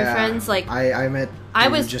other friends. Like I met. I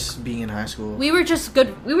was just being in high school. We were just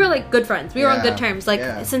good. We were like good friends. We were on good terms.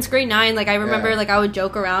 Like since grade 9, like I remember, like I would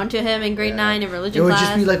joke around to him in grade 9 in religion class. It would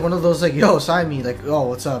just be like one of those like, yo, sign me, like, oh,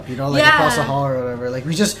 what's up, like across the hall or whatever. Like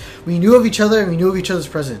we knew of each other and we knew of each other's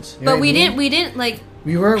presence. But we didn't like.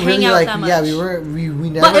 We weren't hang really out like that much. yeah, we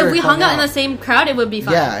never. But if we hung out in the same crowd, it would be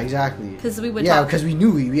fun. Yeah, exactly. Because we would. Yeah, because we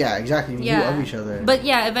knew exactly. We knew of each other. But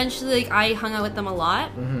yeah, eventually, like I hung out with them a lot,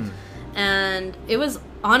 and it was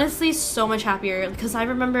honestly so much happier. Because I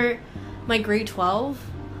remember my grade 12.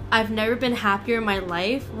 I've never been happier in my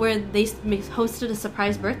life. Where they hosted a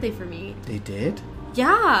surprise birthday for me. They did.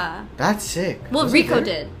 Yeah. That's sick. Well, Rico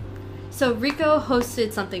did. So Rico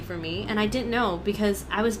hosted something for me, and I didn't know because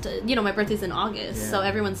I was, my birthday's in August, so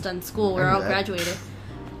everyone's done school. We're all graduated.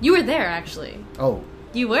 You were there, actually. Oh.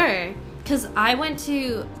 You were, because I went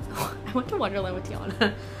to Wonderland with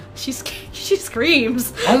Tiana. She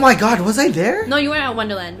screams. Oh my God, was I there? No, you weren't at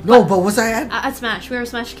Wonderland. No, but was I at Smash? We were at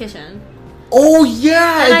Smash Kitchen. Oh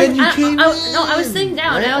yeah, and then you came. No, I was sitting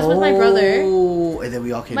down, and I was with my brother. Oh, and then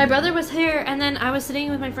we all came. My brother was here, and then I was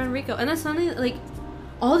sitting with my friend Rico, and then suddenly like.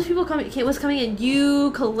 All these people was coming in.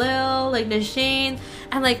 You, Khalil, like Nashane,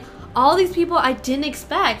 and like all these people I didn't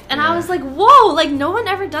expect. And I was like, whoa, like no one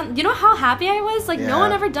ever done. You know how happy I was? Like no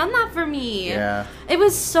one ever done that for me. Yeah. It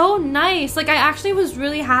was so nice. Like I actually was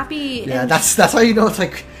really happy. Yeah, that's how you know it's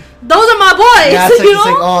like. Those are my boys. Yeah, it's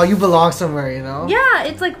like, oh, you belong somewhere, Yeah,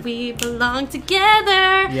 it's like we belong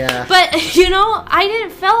together. Yeah. But I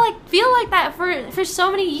didn't feel like that for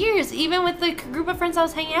so many years, even with the group of friends I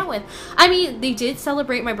was hanging out with. I mean, they did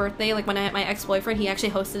celebrate my birthday. Like when I had my ex-boyfriend, he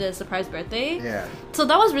actually hosted a surprise birthday. Yeah. So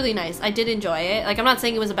that was really nice. I did enjoy it. Like I'm not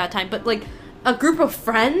saying it was a bad time, but like a group of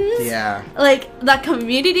friends, like that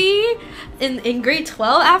community in grade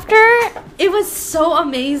 12 after, it was so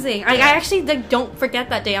amazing. I actually like don't forget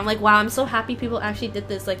that day. I'm like, wow, I'm so happy people actually did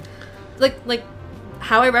this. Like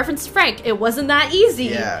how I referenced Frank, it wasn't that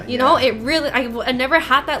easy. You know, it really, I never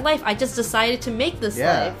had that life. I just decided to make this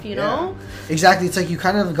life, you know? Exactly. It's like you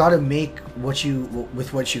kind of got to make what you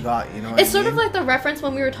got, It's sort of like the reference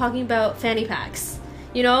when we were talking about fanny packs.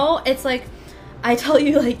 It's like, I tell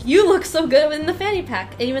you, like, you look so good in the fanny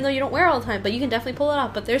pack, even though you don't wear it all the time, but you can definitely pull it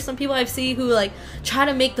off. But there's some people I've seen who, like, try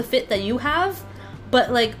to make the fit that you have,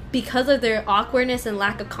 but, like, because of their awkwardness and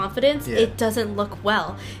lack of confidence, it doesn't look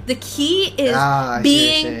well. The key is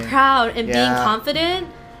being proud and being confident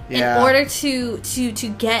in order to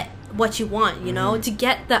get what you want, you know, to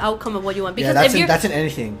get the outcome of what you want. Because that's in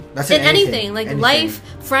anything. That's in anything, like anything. Life,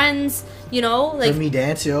 friends, you know, like for me,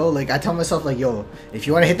 dance, yo. Like I tell myself, like, yo, if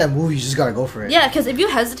you want to hit that move, you just gotta go for it. Yeah, because if you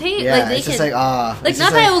hesitate, like they it's can, just like like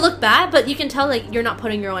not that it will look bad, but you can tell like you're not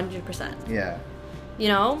putting your 100%. Yeah. You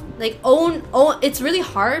know, like own. It's really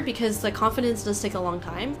hard because like confidence does take a long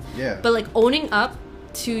time. Yeah. But like owning up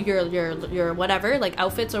to your whatever, like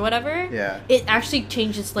outfits or whatever. Yeah. It actually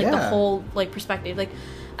changes like the whole like perspective. Like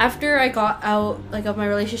after I got out like of my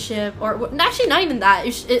relationship, or actually not even that.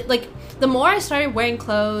 It like the more I started wearing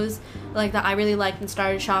clothes like that I really liked and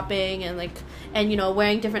started shopping and you know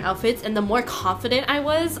wearing different outfits, and the more confident I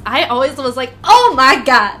always was like, oh my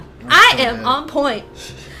god, I am on point.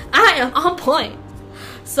 I am on point.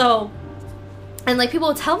 So, and like people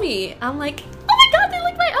will tell me, I'm like, oh my god, they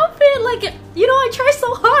like my outfit. Like, you know, I try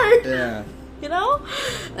so hard. Yeah. You know,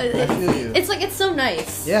 I feel you. It's like it's so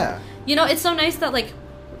nice. Yeah. You know, it's so nice that like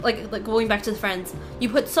going back to the friends, you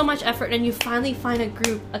put so much effort and you finally find a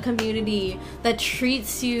group, a community that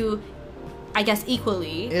treats you, I guess,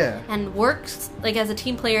 equally. Yeah. And works like as a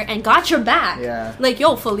team player and got your back. Yeah. Like,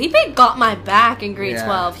 yo, Felipe got my back in grade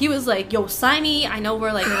 12. He was like, yo, Simey, I know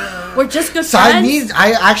we're like we're just good friends. Siamese,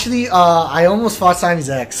 I almost fought Siamese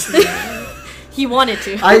ex. He wanted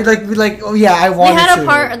to. I oh yeah, I wanted to. We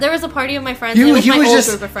had there was a party of my friends. It was my old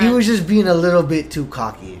group of friends. He was just being a little bit too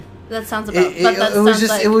cocky. That sounds about.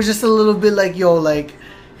 It was just a little bit like, yo, like,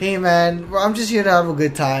 hey man, I'm just here to have a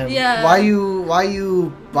good time. Yeah.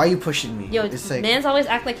 Why you pushing me? Yo, it's like, man's always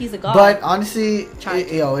act like he's a god. But honestly,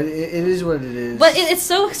 it is what it is. But it's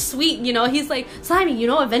so sweet, you know. He's like, Simon, you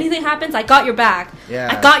know, if anything happens, I got your back. Yeah.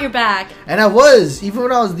 I got your back. And I was, even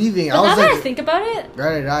when I was leaving, but I was now like, that I think about it,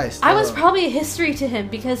 right, I was probably a history to him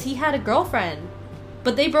because he had a girlfriend,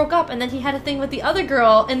 but they broke up, and then he had a thing with the other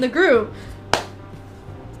girl in the group.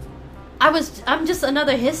 I'm just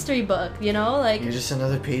another history book, you know, like you're just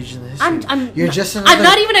another page in the history. I'm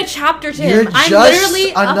not even a chapter to you're him. I'm just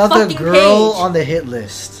literally another a fucking girl page. On the hit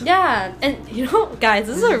list. Yeah, and you know, guys,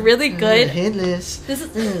 this is a really good hit list. This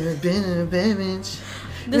is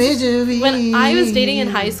when I was dating in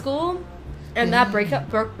high school, and that breakup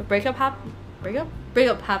happened.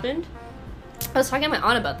 I was talking to my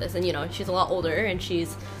aunt about this, and you know, she's a lot older, and she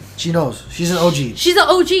knows. She's an OG. She's an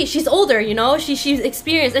OG. She's older, you know. She's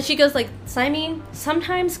experienced, and she goes like, Simon,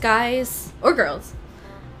 sometimes guys or girls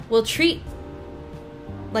will treat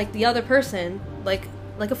like the other person like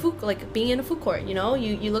a food, like being in a food court. You know,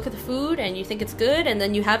 you look at the food and you think it's good, and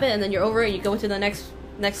then you have it, and then you're over it. You go to the next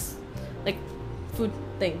like food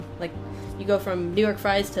thing. Like you go from New York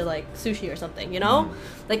fries to like sushi or something. You know,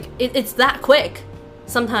 like it's that quick.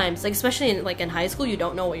 Sometimes, like especially in high school, you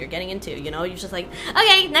don't know what you're getting into. You know, you're just like,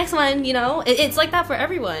 okay, next one. You know, it's like that for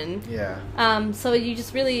everyone. Yeah. So you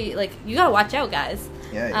just really like you gotta watch out, guys.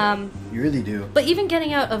 Yeah. You really do. But even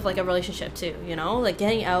getting out of like a relationship too, you know, like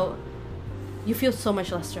getting out, you feel so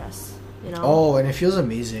much less stress. You know. Oh, and it feels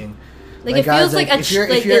amazing. Like it feels like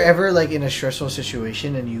if you're ever like in a stressful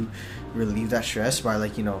situation and you relieve that stress by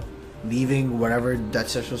like, you know, leaving whatever that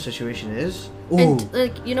stressful situation is. Ooh. And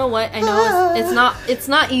like, you know what? I know it's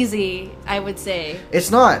not easy, I would say. It's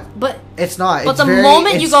not. But it's not. But it's the very,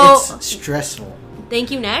 moment you go, it's stressful.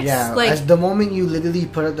 Thank you, next. Yeah. Like as the moment you literally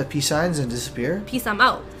put up the peace signs and disappear. Peace, I'm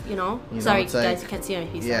out. You know. Sorry, guys, like, you can't see my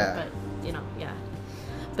peace sign, but you know, yeah.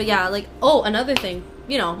 But yeah, like another thing,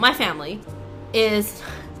 you know, my family is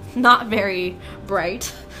not very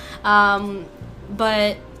bright,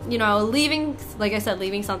 but you know, leaving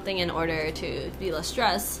something in order to be less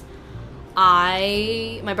stressed.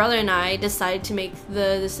 My brother and I decided to make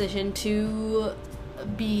the decision to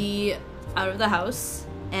be out of the house,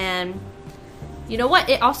 and you know what?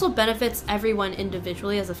 It also benefits everyone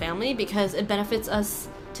individually as a family because it benefits us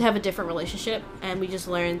to have a different relationship, and we just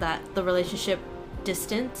learned that the relationship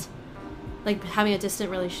distant, like having a distant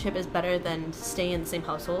relationship is better than staying in the same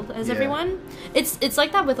household as everyone. It's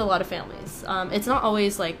like that with a lot of families. It's not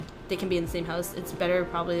always like they can be in the same house. It's better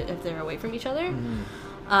probably if they're away from each other.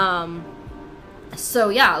 So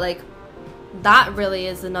yeah, like that really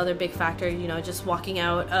is another big factor, you know, just walking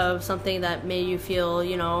out of something that made you feel,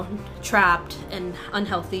 you know, trapped and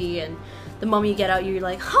unhealthy, and the moment you get out you're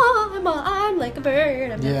like, I'm like a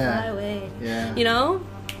bird, I'm gonna fly away. Yeah. You know?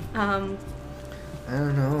 I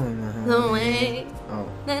don't know. No way. Oh.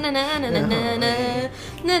 Na na na na na na na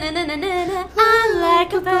na na na na na. I'm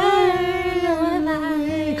like a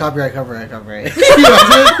bird. Copyright. Copyright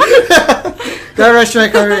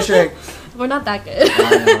strike. We're not that good.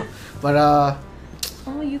 I know. But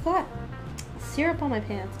oh, you got syrup on my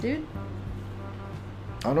pants, dude.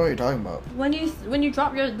 I don't know what you're talking about. When you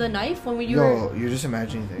drop the knife when you Yo, you're just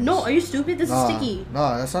imagining things. No, are you stupid? This is sticky.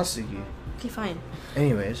 No, that's not sticky. Okay, fine.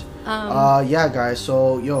 Anyways, yeah, guys.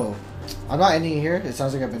 So, yo, I'm not ending it here. It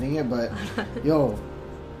sounds like I'm ending it, but yo,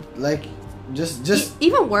 like, just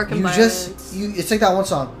even work environments. It's like that one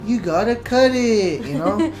song. You gotta cut it. You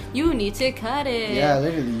know. You need to cut it. Yeah,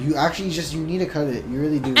 literally. You actually you need to cut it. You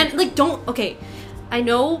really do. And like, don't. Okay, I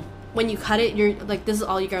know when you cut it, you're like, this is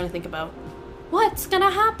all you're gonna think about. What's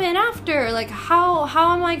gonna happen after? Like, how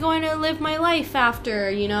am I going to live my life after?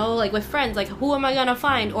 You know, like with friends, like who am I gonna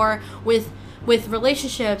find? Or with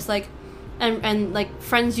relationships, like, and like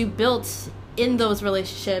friends you built in those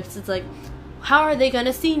relationships. It's like, how are they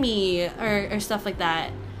gonna see me, or stuff like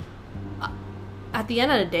that. At the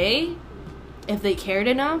end of the day, if they cared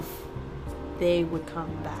enough, they would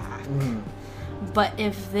come back. But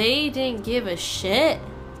if they didn't give a shit,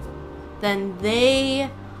 then they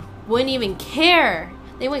wouldn't even care.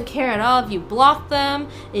 They wouldn't care at all if you blocked them,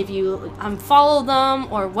 if you unfollowed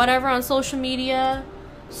them, or whatever on social media.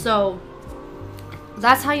 So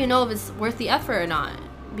that's how you know if it's worth the effort or not,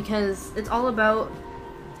 because it's all about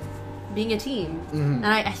being a team. And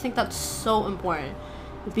I think that's so important.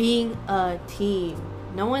 Being a team.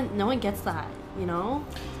 No one gets that, you know?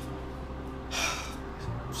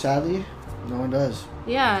 Sadly, no one does.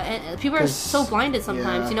 Yeah, and people are so blinded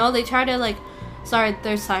sometimes, you know? They try to, like, sorry,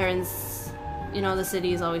 there's sirens. You know, the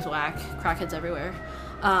city is always whack. Crackheads everywhere.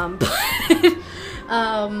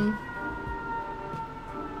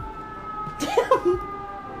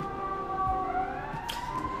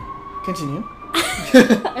 Continue.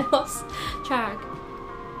 I lost track.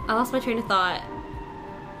 I lost my train of thought.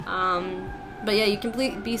 But yeah, you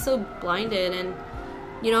can be so blinded, and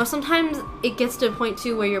you know, sometimes it gets to a point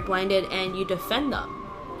too where you're blinded and you defend them,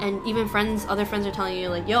 and even other friends are telling you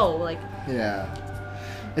like, "Yo, like." Yeah.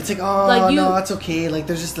 It's like, oh, like no, it's okay. Like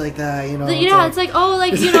they're just like that, you know. It's like, oh,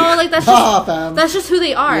 like, you know, like that's just that's just who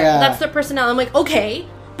they are. Yeah. That's their personality. I'm like, okay,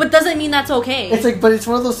 but doesn't mean that's okay. It's like, but it's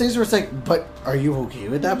one of those things where it's like, but are you okay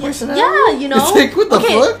with that personality? Yeah, you know. It's like, what the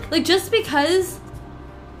fuck? Like, just because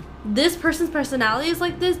this person's personality is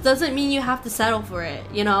like this doesn't mean you have to settle for it.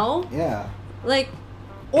 You know? Yeah. Like,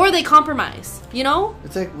 or they compromise. You know?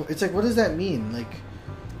 It's like, what does that mean? Like,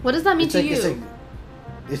 what does that mean to you? It's like,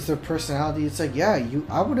 it's their personality. It's like, yeah,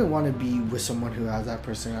 I wouldn't want to be with someone who has that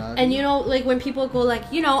personality. And you know, like when people go like,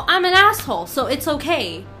 you know, I'm an asshole, so it's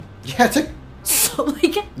okay. Yeah, it's like, so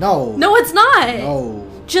like, no, it's not. No,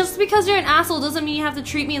 just because you're an asshole doesn't mean you have to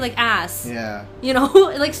treat me like ass. Yeah, you know,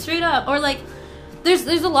 like straight up. Or like, there's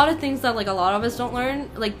a lot of things that like a lot of us don't learn,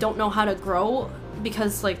 like don't know how to grow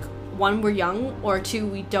because like, one, we're young, or two,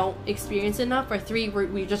 we don't experience enough, or three,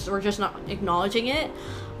 we're just not acknowledging it.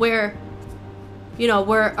 Where, you know,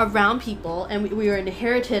 we're around people and we were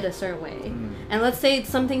inherited a certain way. And let's say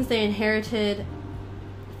some things they inherited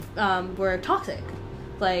were toxic.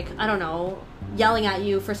 Like, I don't know, yelling at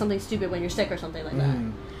you for something stupid when you're sick or something like that.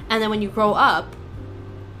 And then when you grow up,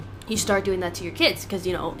 you start doing that to your kids because,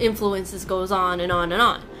 you know, influences goes on and on and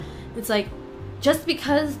on. It's like, just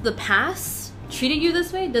because the past treated you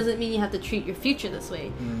this way doesn't mean you have to treat your future this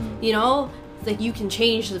way. You know? It's like, you can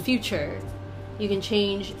change the future. You can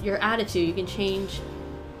change your attitude. You can change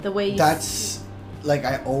the way you... That's... Like,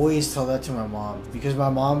 I always tell that to my mom. Because my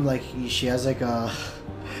mom, like, she has, like, a...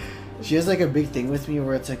 She has, like, a big thing with me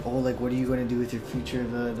where it's like, oh, like, what are you going to do with your future?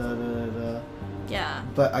 Yeah.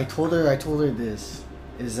 But I told her this.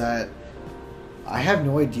 Is that... I have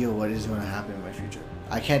no idea what is going to happen in my future.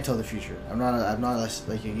 I can't tell the future. I'm not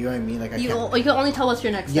like, you know what I mean? Like, you can only tell what's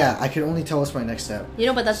your next step. Yeah, I can only tell what's my next step. You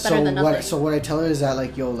know, but that's better than nothing. So what I tell her is that,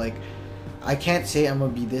 like, yo, like, I can't say I'm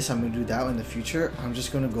gonna be this, I'm gonna do that in the future. I'm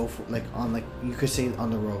just gonna go for, like, on, like, you could say on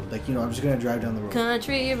the road. Like, you know, I'm just gonna drive down the road.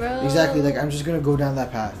 Country road. Exactly, like, I'm just gonna go down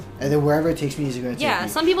that path. And then wherever it takes me is gonna take me. Yeah,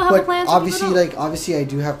 some people have a plan, some obviously, like, obviously I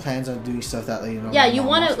do have plans on doing stuff that, like, you know. Yeah, you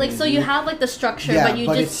want to, like, so you have, like, the structure, but you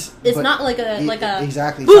just, it's not like a,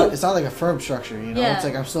 Exactly. It's not like a firm structure, you know? Yeah. It's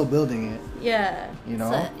like I'm still building it. Yeah. You know?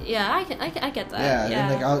 So, yeah, I get that.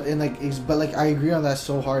 Yeah. But, like, I agree on that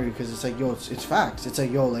so hard because it's like, yo, it's facts. It's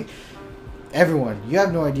like, yo, like, everyone, you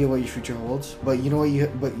have no idea what your future holds, but you know what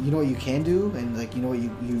you can do, and like, you know what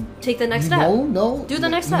you take the next step. Do the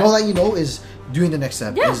next step. You know that, you know, is doing the next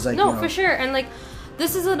step. Yeah, is like, no, you know, for sure. And like,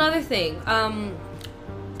 this is another thing.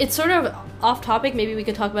 It's sort of off topic. Maybe we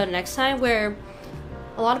could talk about it next time. Where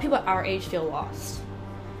a lot of people our age feel lost,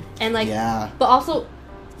 and like, yeah, but also.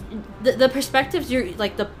 The perspectives you're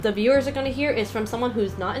like the viewers are going to hear is from someone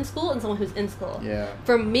who's not in school and someone who's in school. Yeah.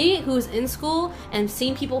 For me, who's in school and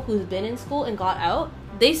seen people who's been in school and got out,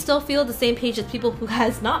 they still feel the same page as people who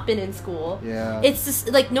has not been in school. Yeah. It's just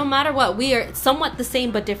like no matter what, we are somewhat the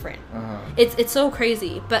same but different. It's so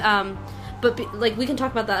crazy. But like we can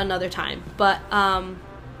talk about that another time. But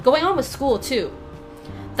going on with school too,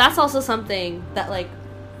 that's also something that like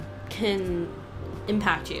can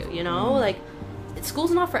impact you, you know? Like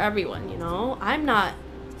school's not for everyone, you know? I'm not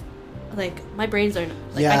like my brains are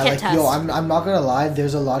like I can't test. Yo, I'm not gonna lie,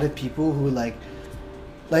 there's a lot of people who like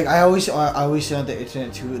I always say on the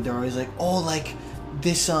internet too, they're always like, oh, like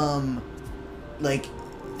this like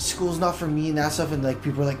school's not for me and that stuff, and like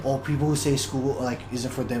people are like, oh, people who say school like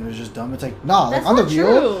isn't for them is just dumb. It's like, nah, like on the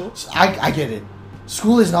real, I get it.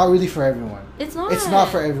 School is not really for everyone. It's not. It's not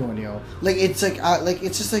for everyone, yo. Like it's like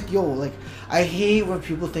it's just like, yo, like I hate when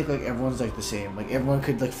people think like everyone's like the same. Like everyone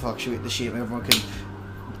could like fluctuate the shape. Everyone could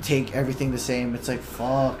take everything the same. It's like,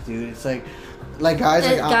 fuck, dude. It's like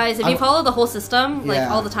guys, if you follow the whole system like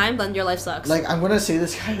all the time, then your life sucks. Like I'm gonna say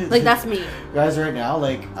this guy. Like that's me, guys. Right now,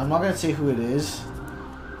 like I'm not gonna say who it is,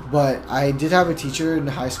 but I did have a teacher in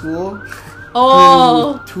high school.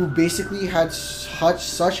 Who basically had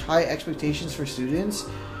such high expectations for students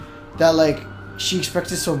that like she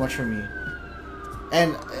expected so much from me,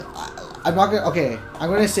 and I'm not gonna. Okay, I'm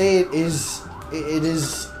gonna say it is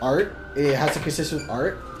art. It has to consist with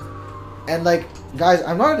art, and like guys,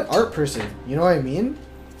 I'm not an art person. You know what I mean?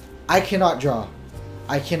 I cannot draw,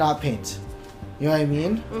 I cannot paint. You know what I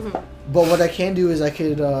mean? Mm-hmm. But what I can do is I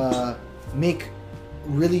could make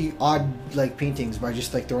really odd like paintings by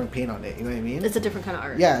just like throwing paint on it. You know what I mean? It's a different kind of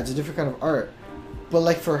art. Yeah, it's a different kind of art. But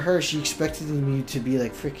like for her, she expected me to be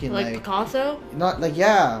like freaking like Picasso. Not like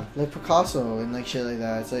like Picasso and like shit like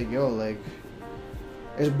that. It's like, yo, like,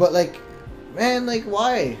 but like, man, like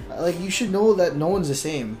why? Like you should know that no one's the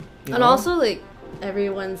same. You and know? Also like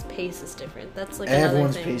everyone's pace is different. That's like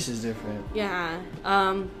everyone's another thing. Pace is different. Yeah.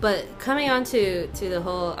 But coming on to the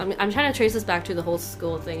whole, I'm trying to trace this back to the whole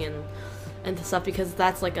school thing and the stuff, because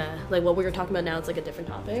that's like what we were talking about now. It's like a different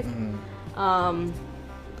topic. Mm-hmm.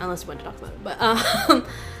 Unless you want to talk about it, but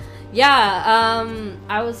yeah.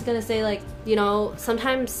 I was gonna say, like, you know,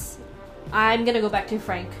 sometimes I'm gonna go back to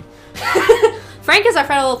Frank. Frank is our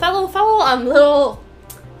fellow little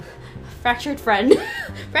fractured friend.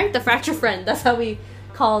 Frank the fractured friend. That's how we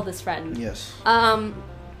call this friend. Yes.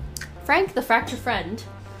 Frank the fractured friend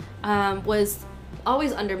was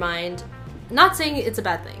always undermined. Not saying it's a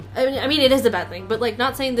bad thing. I mean it is a bad thing, but like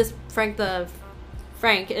not saying this Frank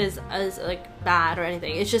is like bad or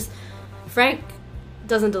anything. It's just Frank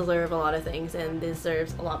doesn't deserve a lot of things and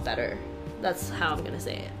deserves a lot better. That's how I'm gonna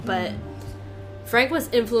say it. But Frank was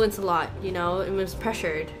influenced a lot, you know, and was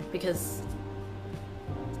pressured because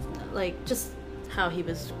like just how he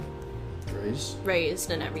was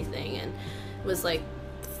raised and everything, and was like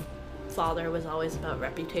father was always about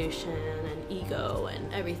reputation and ego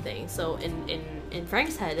and everything. So in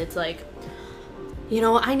Frank's head, it's like, you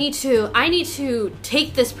know, I need to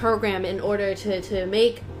take this program in order to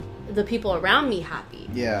make the people around me happy.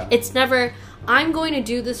 Yeah. It's never, I'm going to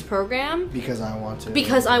do this program because I want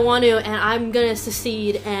to. And I'm gonna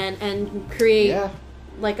succeed and create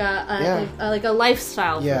like a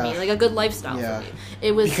lifestyle for me, like a good lifestyle for me.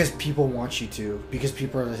 It was because people want you to, because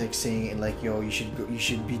people are like saying like, yo, you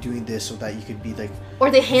should be doing this so that you could be like, or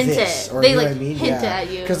they hint it, or, they you know like what I mean? hint at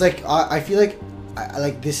you. Because like I feel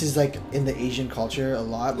like this is like in the Asian culture a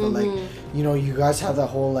lot, but like, you know, you guys have that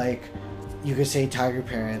whole like, you could say tiger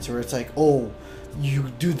parents, where it's like, oh, you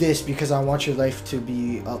do this because I want your life to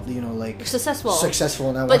be, you know, like successful,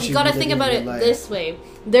 and I but want you gotta think about it this way.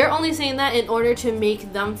 They're only saying that in order to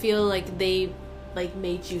make them feel like they like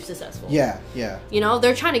made you successful. Yeah. You know,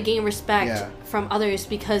 they're trying to gain respect from others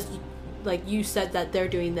because like you said that they're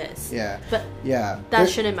doing this. Yeah. But that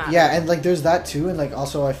shouldn't matter. Yeah, and like there's that too, and like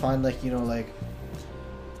also I find like, you know, like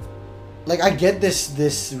I get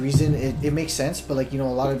this reason, it makes sense, but like, you know, a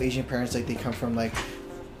lot of Asian parents, like they come from like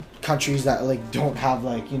countries that like don't have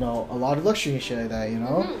like, you know, a lot of luxury and shit like that, you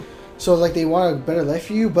know. So like they want a better life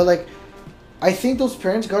for you, but like I think those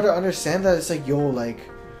parents gotta understand that it's like, yo, like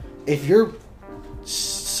if your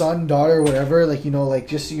son, daughter, whatever, like, you know, like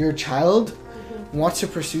just your child wants to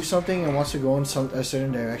pursue something and wants to go in a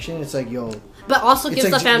certain direction, it's like, yo, but also gives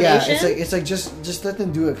like, the foundation. It's like just let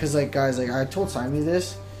them do it, because like guys, like I told Simon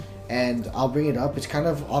this and I'll bring it up, it's kind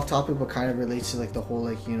of off topic but kind of relates to like the whole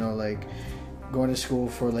like, you know, like going to school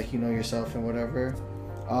for like, you know, yourself and whatever.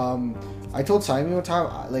 I told Simon one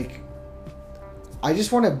time, like I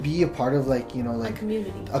just want to be a part of like, you know, like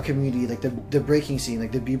a community like the breaking scene,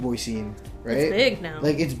 like the b-boy scene, right? It's big now.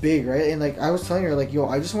 Like it's big, right? And like I was telling her like, yo,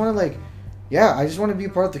 I just want to like yeah, I just want to be a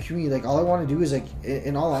part of the community. Like all I want to do is like,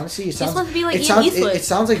 in all honesty, it sounds. You just want to be like it Ian sounds. Eastwood. It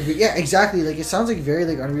sounds like yeah, exactly. Like it sounds like very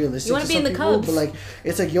like unrealistic. You want to be in the people, Cubs, but like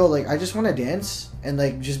it's like yo, like I just want to dance and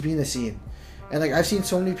like just be in the scene. And like I've seen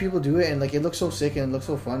so many people do it, and like it looks so sick and it looks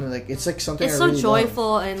so fun, and like it's like something. It's I so really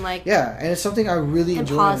joyful love. and like Yeah, and it's something I really and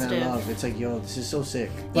enjoy positive. and I love. It's like yo, this is so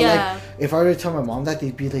sick. But Yeah. like if I were to tell my mom that,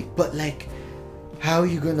 they'd be like, but like, how are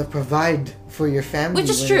you gonna provide for your family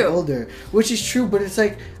Which is when true. you're older? Which is true, but it's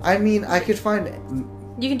like I mean I could find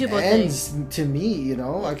you can do both ends things. to me, you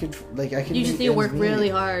know. I could You just need to work really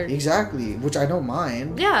hard. Exactly, which I don't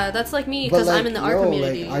mind. Yeah, that's like me But, because like, I'm in the art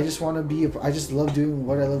community. Like, I just want to be. I just love doing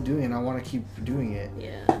what I love doing, and I want to keep doing it.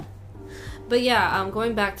 Yeah. But yeah,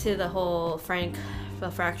 going back to the whole Frank,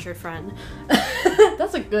 the fractured friend.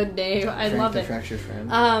 That's a good name. I Frank love the it. Fractured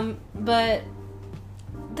Friend. But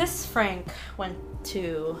this Frank went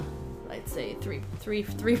to, I'd say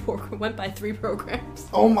went by 3 programs.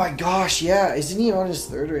 Oh my gosh, yeah. Isn't he on his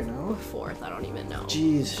 3rd right now? Or 4th, I don't even know.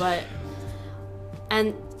 Jeez.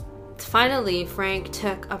 And finally, Frank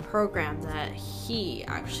took a program that he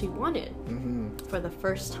actually wanted for the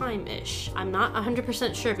first time-ish. I'm not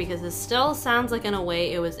 100% sure because it still sounds like in a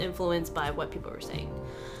way it was influenced by what people were saying.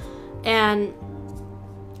 And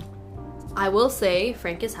I will say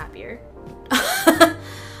Frank is happier.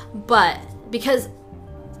 But because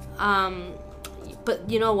but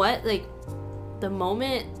you know what? Like the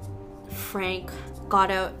moment Frank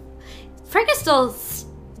got out, Frank is still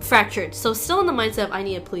fractured, so still in the mindset of I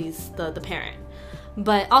need to please the parent.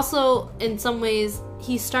 But also in some ways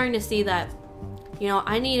he's starting to see that, you know,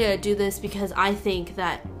 I need to do this because I think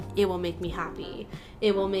that it will make me happy.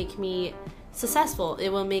 It will make me successful. It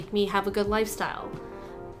will make me have a good lifestyle.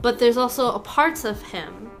 But there's also parts of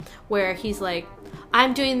him where he's like,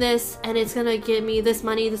 I'm doing this and it's gonna give me this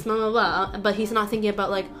money, this blah blah blah. But he's not thinking about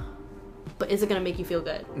like, but is it gonna make you feel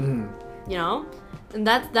good? You know? And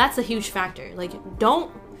that's a huge factor. Like don't,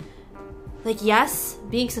 like yes,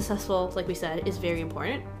 being successful, like we said, is very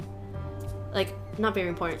important. Like not very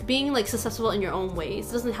important. Being like successful in your own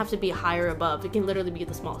ways doesn't have to be higher above. It can literally be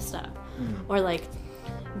the smallest step. Or like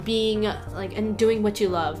being like and doing what you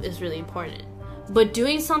love is really important. But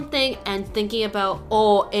doing something and thinking about,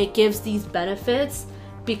 oh, it gives these benefits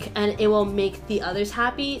and it will make the others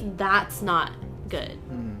happy, that's not good.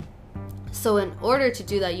 So in order to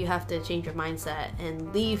do that, you have to change your mindset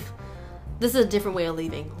and leave. This is a different way of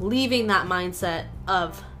leaving that mindset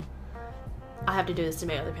of I have to do this to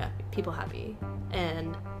make other people happy,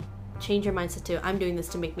 and change your mindset to I'm doing this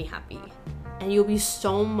to make me happy, and you'll be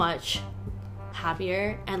so much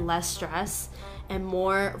happier and less stress and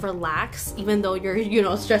more relaxed, even though you're, you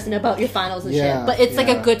know, stressing about your finals and shit. But it's like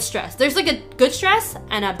a good stress. There's like a good stress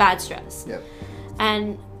and a bad stress. Yep.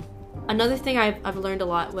 And another thing I've learned a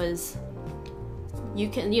lot was you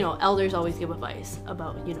can, you know, elders always give advice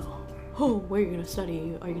about, you know, oh, where are you going to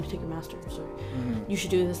study? Are you going to take your master's? Or you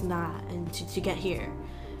should do this and that and to get here.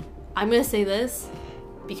 I'm going to say this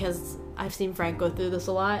because I've seen Frank go through this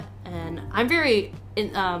a lot, and I'm very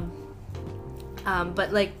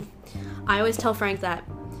but like I always tell Frank that,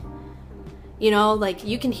 you know, like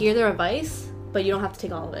you can hear their advice, but you don't have to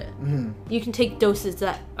take all of it. You can take doses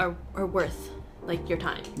that are worth like your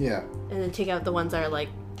time. Yeah. And then take out the ones that are like,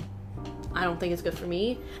 I don't think it's good for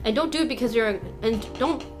me. And don't do it because and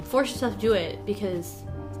don't force yourself to do it because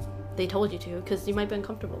they told you to, because you might be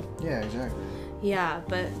uncomfortable. Yeah, exactly. Yeah,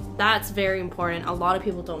 but that's very important. A lot of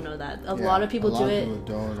people don't know that. A lot of people do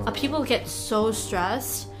it. People get so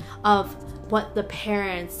stressed of what the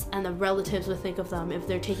parents and the relatives would think of them if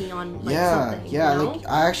they're taking on like something. Yeah, you know? Like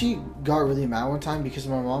I actually got really mad one time because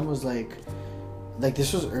my mom was like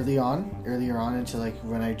this was earlier on into like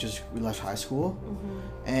when I just left high school,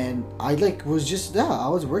 and I like was just I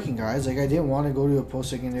was working, guys. Like I didn't want to go to a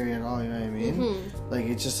post-secondary at all. You know what I mean? Like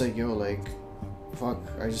it's just like yo, like fuck,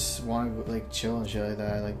 I just want to like chill and shit like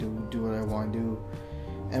that. Like do what I want to do.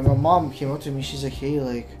 And my mom came up to me. She's like, hey,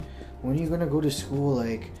 like when are you gonna go to school?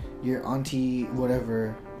 Like your auntie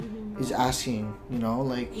whatever is asking, you know,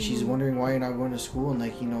 like she's wondering why you're not going to school, and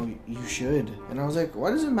like, you know, you should. And I was like,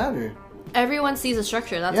 why does it matter? Everyone sees a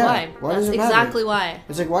structure. That's why. That's exactly why.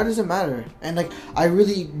 It's like, why does it matter? And like I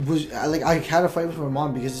really was like, I had a fight with my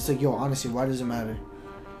mom because it's like, yo, honestly, why does it matter?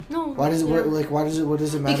 No. Why does it like? What does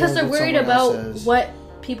it matter? Because they're worried about what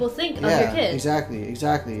people think of your kid.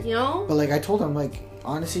 Exactly. You know. But like I told them, like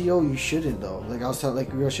honestly, yo, you shouldn't though. Like I was telling,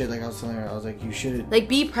 like real shit. Like I was telling her, I was like, you shouldn't. Like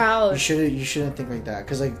be proud. You shouldn't think like that.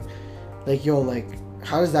 Cause like yo, like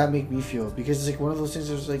how does that make me feel? Because it's like one of those things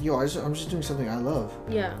that's like, yo, I'm just doing something I love.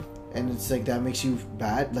 Yeah. And it's like that makes you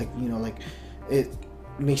bad. Like, you know, like it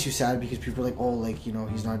makes you sad because people are like, oh, like, you know,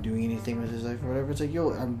 he's not doing anything with his life or whatever. It's like,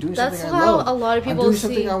 yo, I'm doing That's something I how love. a lot of people I'm doing see.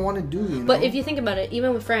 something I want to do, you know? But if you think about it,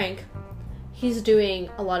 even with Frank, he's doing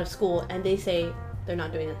a lot of school, and they say they're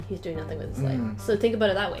not doing it. He's doing nothing with his life. So think about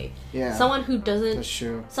it that way. Yeah. Someone who doesn't. That's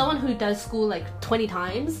true. Someone who does school like 20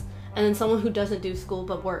 times, and then someone who doesn't do school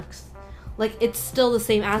but works. Like, it's still the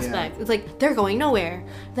same aspect. Yeah. It's like they're going nowhere.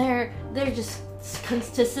 They're just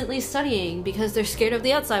consistently studying because they're scared of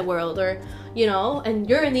the outside world, or, you know, and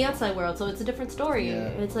you're in the outside world, so it's a different story. Yeah.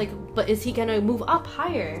 It's like, but is he gonna move up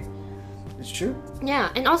higher? It's true.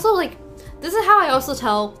 Yeah, and also, like, this is how I also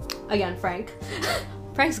tell, again, Frank.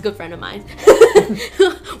 Frank's a good friend of mine.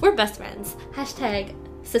 We're best friends. Hashtag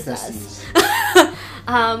sisters.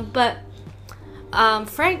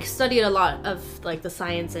 Frank studied a lot of, like, the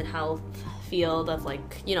science and health field of,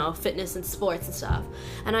 like, you know, fitness and sports and stuff.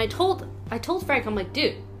 And I told Frank, I'm like,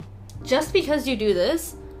 dude, just because you do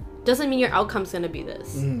this doesn't mean your outcome's gonna be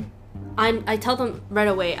this. I tell them right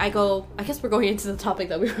away, I go, I guess we're going into the topic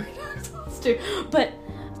that we were supposed to, but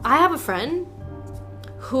I have a friend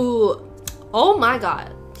who, oh my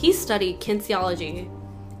god, he studied kinesiology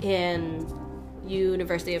in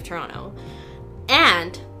University of Toronto.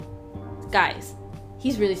 And, guys,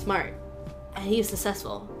 he's really smart. And he's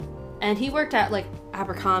successful. And he worked at, like,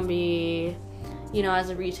 Abercrombie, you know, as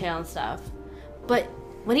a retail and stuff. But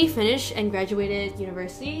when he finished and graduated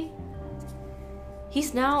university,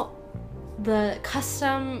 he's now the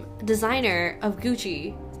custom designer of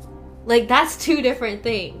Gucci. Like, that's two different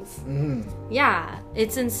things. Yeah,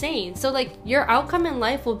 it's insane. So, like, your outcome in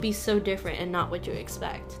life will be so different and not what you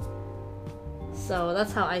expect. So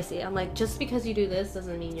that's how I see it. I'm like, just because you do this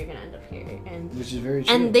doesn't mean you're gonna end up here. And which is very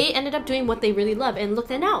true. And they ended up doing what they really love. And look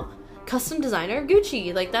at now, custom designer of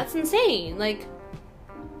Gucci. Like, that's insane. Like,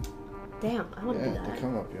 damn, I want to do that. Yeah,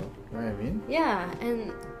 come up, yo. You know what I mean? Yeah,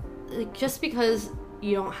 and like, just because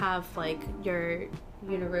you don't have, like, your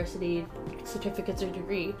university certificates or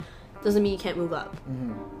degree doesn't mean you can't move up.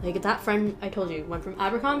 Like, that friend I told you went from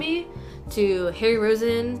Abercrombie to Harry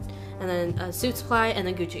Rosen, and then Suit Supply, and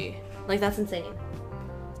then Gucci. Like, that's insane.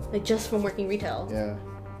 Like, just from working retail. Yeah.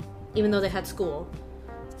 Even though they had school.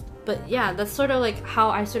 But yeah, that's sort of like how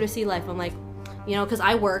I sort of see life. I'm like, you know, because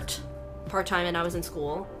I worked part-time and I was in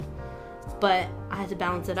school, but I had to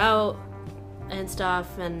balance it out and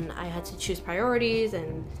stuff, and I had to choose priorities,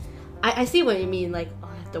 and I see what you mean, like, oh,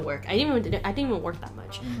 I have to work. I didn't even work that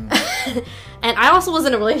much. And I also was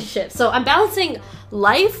in a relationship, so I'm balancing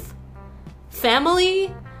life,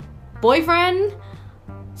 family, boyfriend,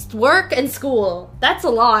 work, and school. That's a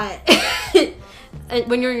lot. And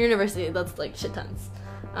when you're in university, that's like shit tons.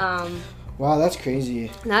 Wow, that's crazy.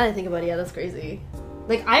 Now that I think about it, yeah, that's crazy.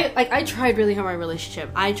 Like, I tried really hard in my relationship.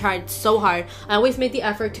 I tried so hard. I always made the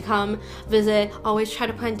effort to come visit. Always try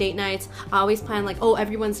to plan date nights. I always plan, like, oh,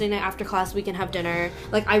 every Wednesday night after class we can have dinner.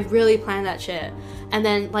 Like, I really planned that shit. And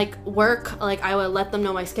then, like, work, like, I would let them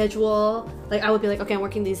know my schedule. Like, I would be like, okay, I'm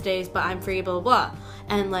working these days, but I'm free, blah, blah, blah.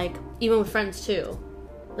 And, like, even with friends, too.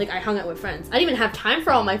 Like, I hung out with friends. I didn't even have time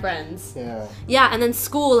for all my friends. Yeah. Yeah, and then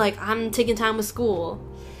school, like, I'm taking time with school.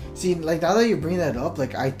 See, like, now that you bring that up,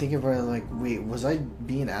 like, I think about it, like, wait, was I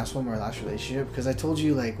being an asshole in my last relationship? Because I told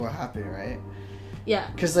you, like, what happened, right?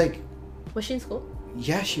 Yeah. Because, like... Was she in school?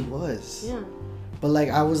 Yeah, she was. Yeah. But, like,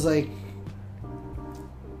 I was, like...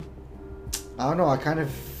 I don't know, I kind of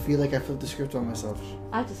feel like I flipped the script on myself.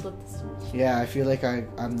 I just flipped the switch. Yeah, I feel like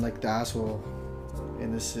I'm, like, the asshole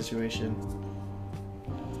in this situation.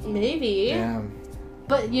 Maybe. Damn.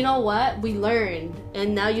 But you know what? We learned,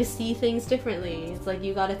 and now you see things differently. It's like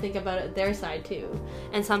you got to think about it, their side too.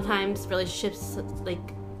 And sometimes relationships, like,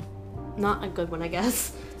 not a good one, I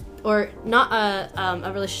guess, or not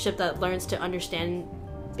a relationship that learns to understand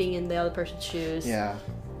being in the other person's shoes. Yeah.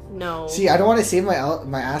 No. See, I don't want to save my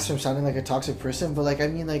ass from sounding like a toxic person, but, like, I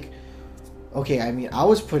mean, like, okay, I mean, I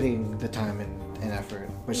was putting the time and effort,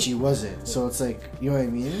 but she wasn't. So it's like, you know what I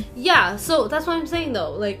mean? Yeah. So that's what I'm saying,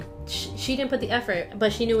 though. Like, she didn't put the effort,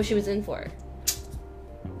 but she knew what she was in for.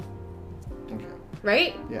 Okay.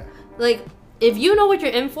 Right? Yeah. Like, if you know what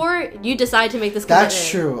you're in for, you decide to make this commitment. That's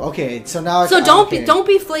true. Okay, so now... So don't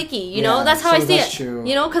be flaky, you know? That's how I see it. True.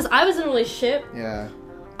 You know, because I was in a relationship. Yeah.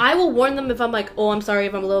 I will warn them if I'm like, oh, I'm sorry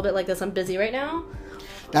if I'm a little bit like this, I'm busy right now.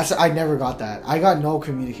 I never got that. I got no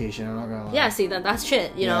communication, I'm not gonna lie. Yeah, see, that's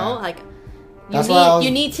shit, you know? Like,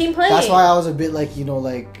 you need team play. That's why I was a bit, like, you know,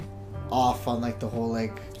 like, off on, like, the whole,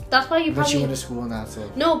 like... That's why you when she went to school and that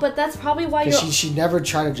stuff. No, but that's probably why you're... She never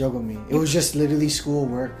tried to juggle me. It was just literally school,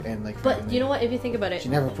 work, and, like... But family. you know what? If you think about it, she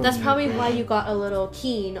never put that's me probably in. why you got a little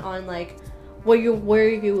keen on, like, where you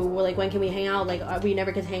were like, when can we hang out? Like, we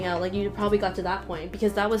never could hang out. Like, you probably got to that point,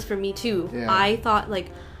 because that was for me too. Yeah. I thought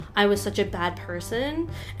like I was such a bad person,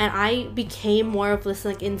 and I became more of this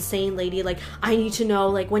like insane lady. Like, I need to know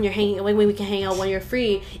like when we can hang out, when you're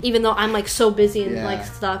free, even though I'm like so busy and like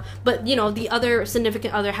stuff. But you know, the other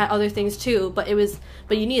significant other had other things too. But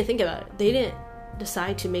you need to think about it. They didn't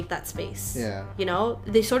decide to make that space. Yeah. You know,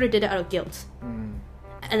 they sort of did it out of guilt. And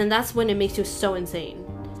then that's when it makes you so insane.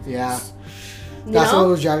 Yeah. You That's know? what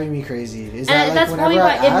was driving me crazy. Is and that like that's probably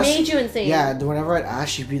why it made you insane. Yeah, whenever I'd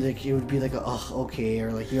ask, it would be like, oh, okay,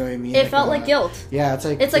 or like, you know what I mean? It like, felt like guilt. Yeah, it's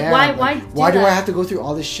like damn, why do I have to go through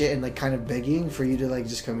all this shit and like kind of begging for you to like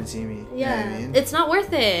just come and see me? Yeah, you know what I mean? It's not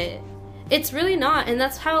worth it. It's really not, and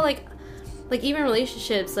that's how like even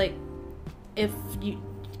relationships, like if you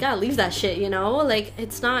gotta leave that shit, you know, like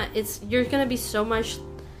you're gonna be so much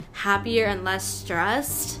happier and less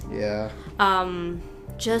stressed. Yeah.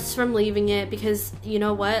 Just from leaving it, because you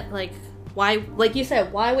know what, like why, like you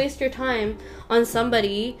said, why waste your time on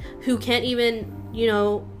somebody who can't even, you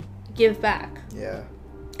know, give back? Yeah.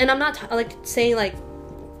 And I'm not like saying like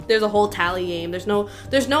there's a whole tally game. There's no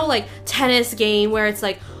like tennis game where it's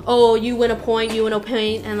like, oh, you win a point,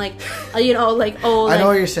 and like you know, like, oh, like, I know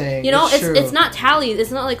what you're saying. you know, it's it's not tallies.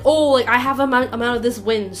 It's not like, oh, like I have amount of this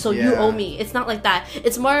win, so you owe me. It's not like that.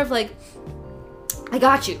 It's more of like, I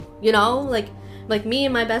got you, you know, like me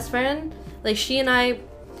and my best friend, like she and I,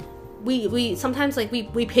 we sometimes like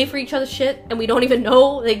we pay for each other's shit, and we don't even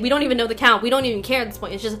know, like we don't even know the count. We don't even care at this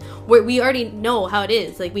point. It's just we already know how it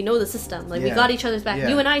is. Like we know the system. Like we got each other's back.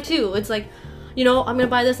 You and I too. It's like, you know, I'm gonna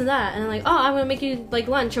buy this and that, and I'm like, oh, I'm gonna make you like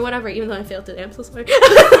lunch or whatever. Even though I failed today, I'm so sorry.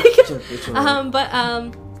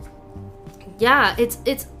 Yeah,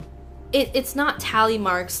 it's not tally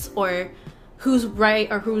marks or who's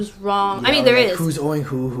right or who's wrong. Yeah, I mean, there like is. Who's owing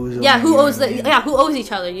who's owing who owes who owes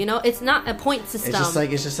each other, you know? It's not a point system. It's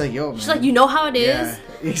just like, yo, man. Just like, you know how it is.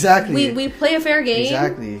 Yeah, exactly. We play a fair game.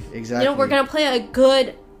 Exactly. You know, we're gonna play a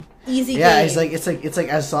good, easy game. Yeah, it's like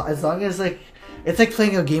as long as like, it's like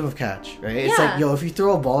playing a game of catch, right? It's like, yo, if you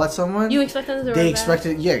throw a ball at someone, you expect them to throw they it expect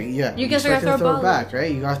back. it. Yeah. You expect gotta them to throw a it ball back,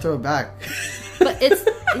 right? You gotta throw it back. But it's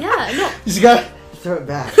no. You just gotta throw it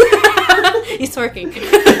back. He's twerking.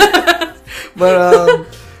 But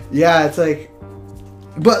yeah, it's like,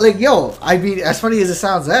 but like, yo, I mean, as funny as it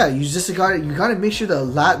sounds, you gotta make sure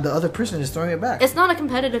the other person is throwing it back. It's not a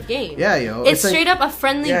competitive game. Yeah, yo, it's straight up a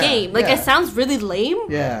friendly game. Like, it sounds really lame.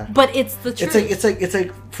 Yeah, but it's the truth. It's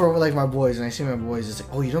like for like my boys, and I see my boys, it's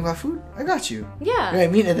like, oh, you don't got food? I got you. Yeah, you know what I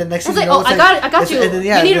mean. And then next thing it's you like, know, I got you. And then,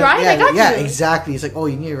 you need a ride? I got you. Yeah, exactly. It's like, oh,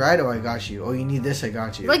 you need a ride? Oh, I got you. Oh, you need this? I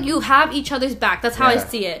got you. Like, you have each other's back. That's how I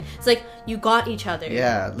see it. It's like, you got each other.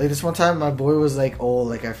 Yeah, like this one time, my boy was like, oh,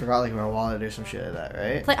 like I forgot like my wallet or some shit like that,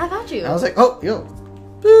 right? It's like, I got you. And I was like, oh, yo,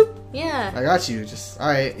 boop. Yeah. I got you. Just, all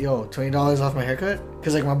right, yo, $20 off my haircut?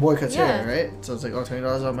 Because like my boy cuts hair, right? So it's like, oh,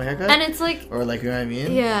 $20 off my haircut? And it's like, or like, you know what I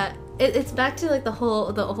mean? Yeah. It's back to like the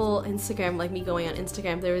whole Instagram, like me going on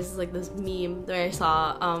Instagram. There was like this meme that I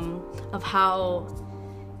saw of how,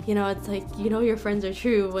 you know, it's like, you know, your friends are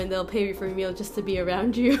true when they'll pay you for a meal just to be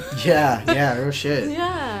around you. Yeah, real shit.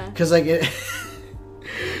 Yeah. Because like it,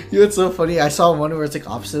 you know, it's so funny. I saw one where it's like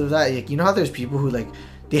opposite of that. Like, you know how there's people who like,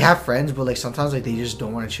 they have friends, but like sometimes like they just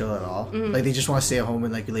don't want to chill at all. Mm-hmm. Like they just want to stay at home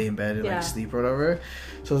and like lay in bed and like sleep or whatever.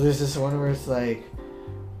 So there's this one where it's like,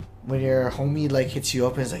 when your homie like hits you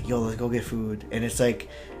up and is like, yo, let's go get food, and it's like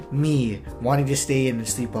me wanting to stay in and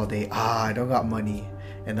sleep all day. I don't got money,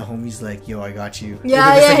 and the homie's like, yo, I got you.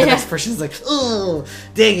 Yeah, and then the next person's like, oh,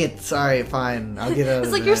 dang it, sorry, fine, I'll get out.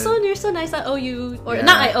 It's like, you're so nice, I owe you, or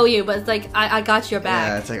not I owe you, but it's like, I got your back.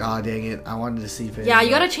 Yeah, it's like, oh, dang it, I wanted to sleep in. Yeah,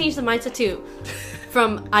 you gotta change the mindset too,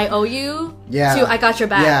 from I owe you to I got your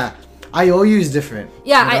back. Yeah, I owe you is different.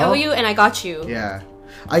 Yeah, you know? I owe you and I got you. Yeah.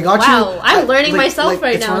 I got you. Wow, I'm learning myself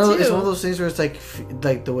right now too. It's one of those things where it's like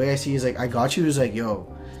the way I see it is like, I got you is like,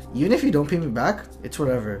 yo, even if you don't pay me back, it's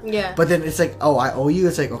whatever. Yeah. But then it's like, oh, I owe you.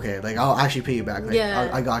 It's like, okay, like I'll actually pay you back. Like,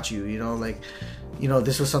 yeah. I got you. You know, like, you know,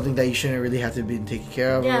 this was something that you shouldn't really have to be taken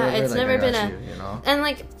care of. Yeah, or whatever. it's like, never been you know? And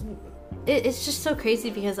like, it's just so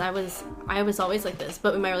crazy because I was always like this,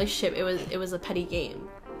 but in my relationship, it was a petty game,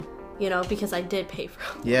 you know, because I did pay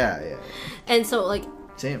for it. Yeah. And so like.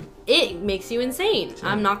 Same. It makes you insane.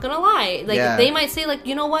 I'm not gonna lie. Like, they might say, like,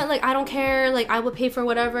 you know what, like, I don't care, like, I would pay for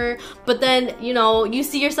whatever, but then, you know, you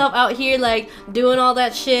see yourself out here, like, doing all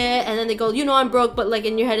that shit, and then they go, you know, I'm broke, but, like,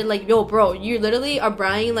 in your head, it's like, yo, bro, you literally are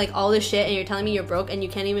buying, like, all this shit, and you're telling me you're broke, and you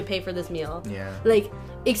can't even pay for this meal. Yeah. Like,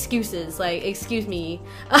 excuses, like, excuse me.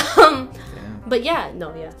 But yeah,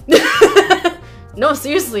 no, no,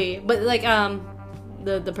 seriously. But, like,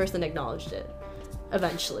 the person acknowledged it,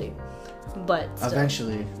 eventually. but still.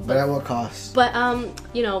 Eventually, but at what cost? But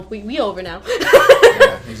you know, we over now.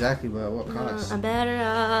 Yeah, exactly, but at what cost? I'm better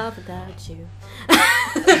off without you.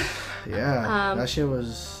 Yeah, that shit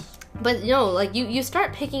was. But you know, like you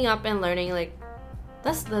start picking up and learning, like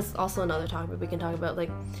that's also another topic we can talk about. Like,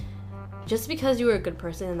 just because you were a good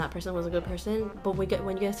person and that person was a good person, but when you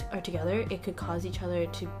guys are together, it could cause each other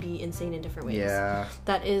to be insane in different ways. Yeah,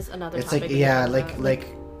 that is another. It's topic like like.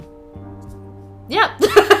 Yeah.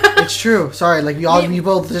 It's true. Sorry, like we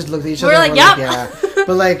both just looked at each other. We're like, yep. yeah.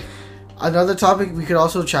 But like. Another topic we could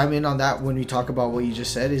also chime in on that when we talk about what you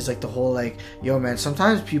just said is like the whole like, yo man,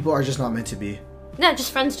 sometimes people are just not meant to be. Yeah,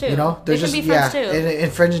 just friends too. You know, they just be friends too,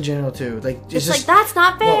 and friends in general too. Like it's just like that's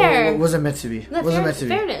not fair. What wasn't meant to be. Wasn't meant to be.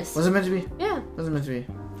 Fairness. Wasn't meant to be. Yeah. Wasn't meant to be.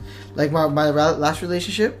 Like my last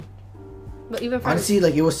relationship. But even friends. Honestly,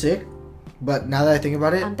 like it was sick, but now that I think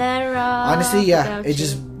about it, I'm better off. Honestly, yeah, it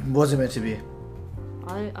just wasn't meant to be.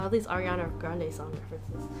 All these Ariana Grande song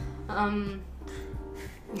references.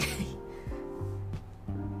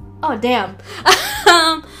 Oh damn.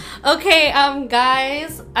 Okay,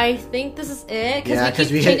 guys, I think this is it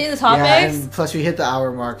because we keep changing the topics. Yeah, and plus we hit the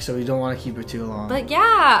hour mark, so we don't want to keep it too long. But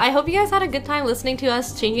yeah, I hope you guys had a good time listening to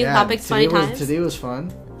us changing the topics 20 times. Today was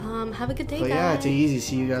fun. Have a good day, guys. Yeah, take it easy.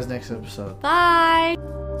 See you guys next episode. Bye.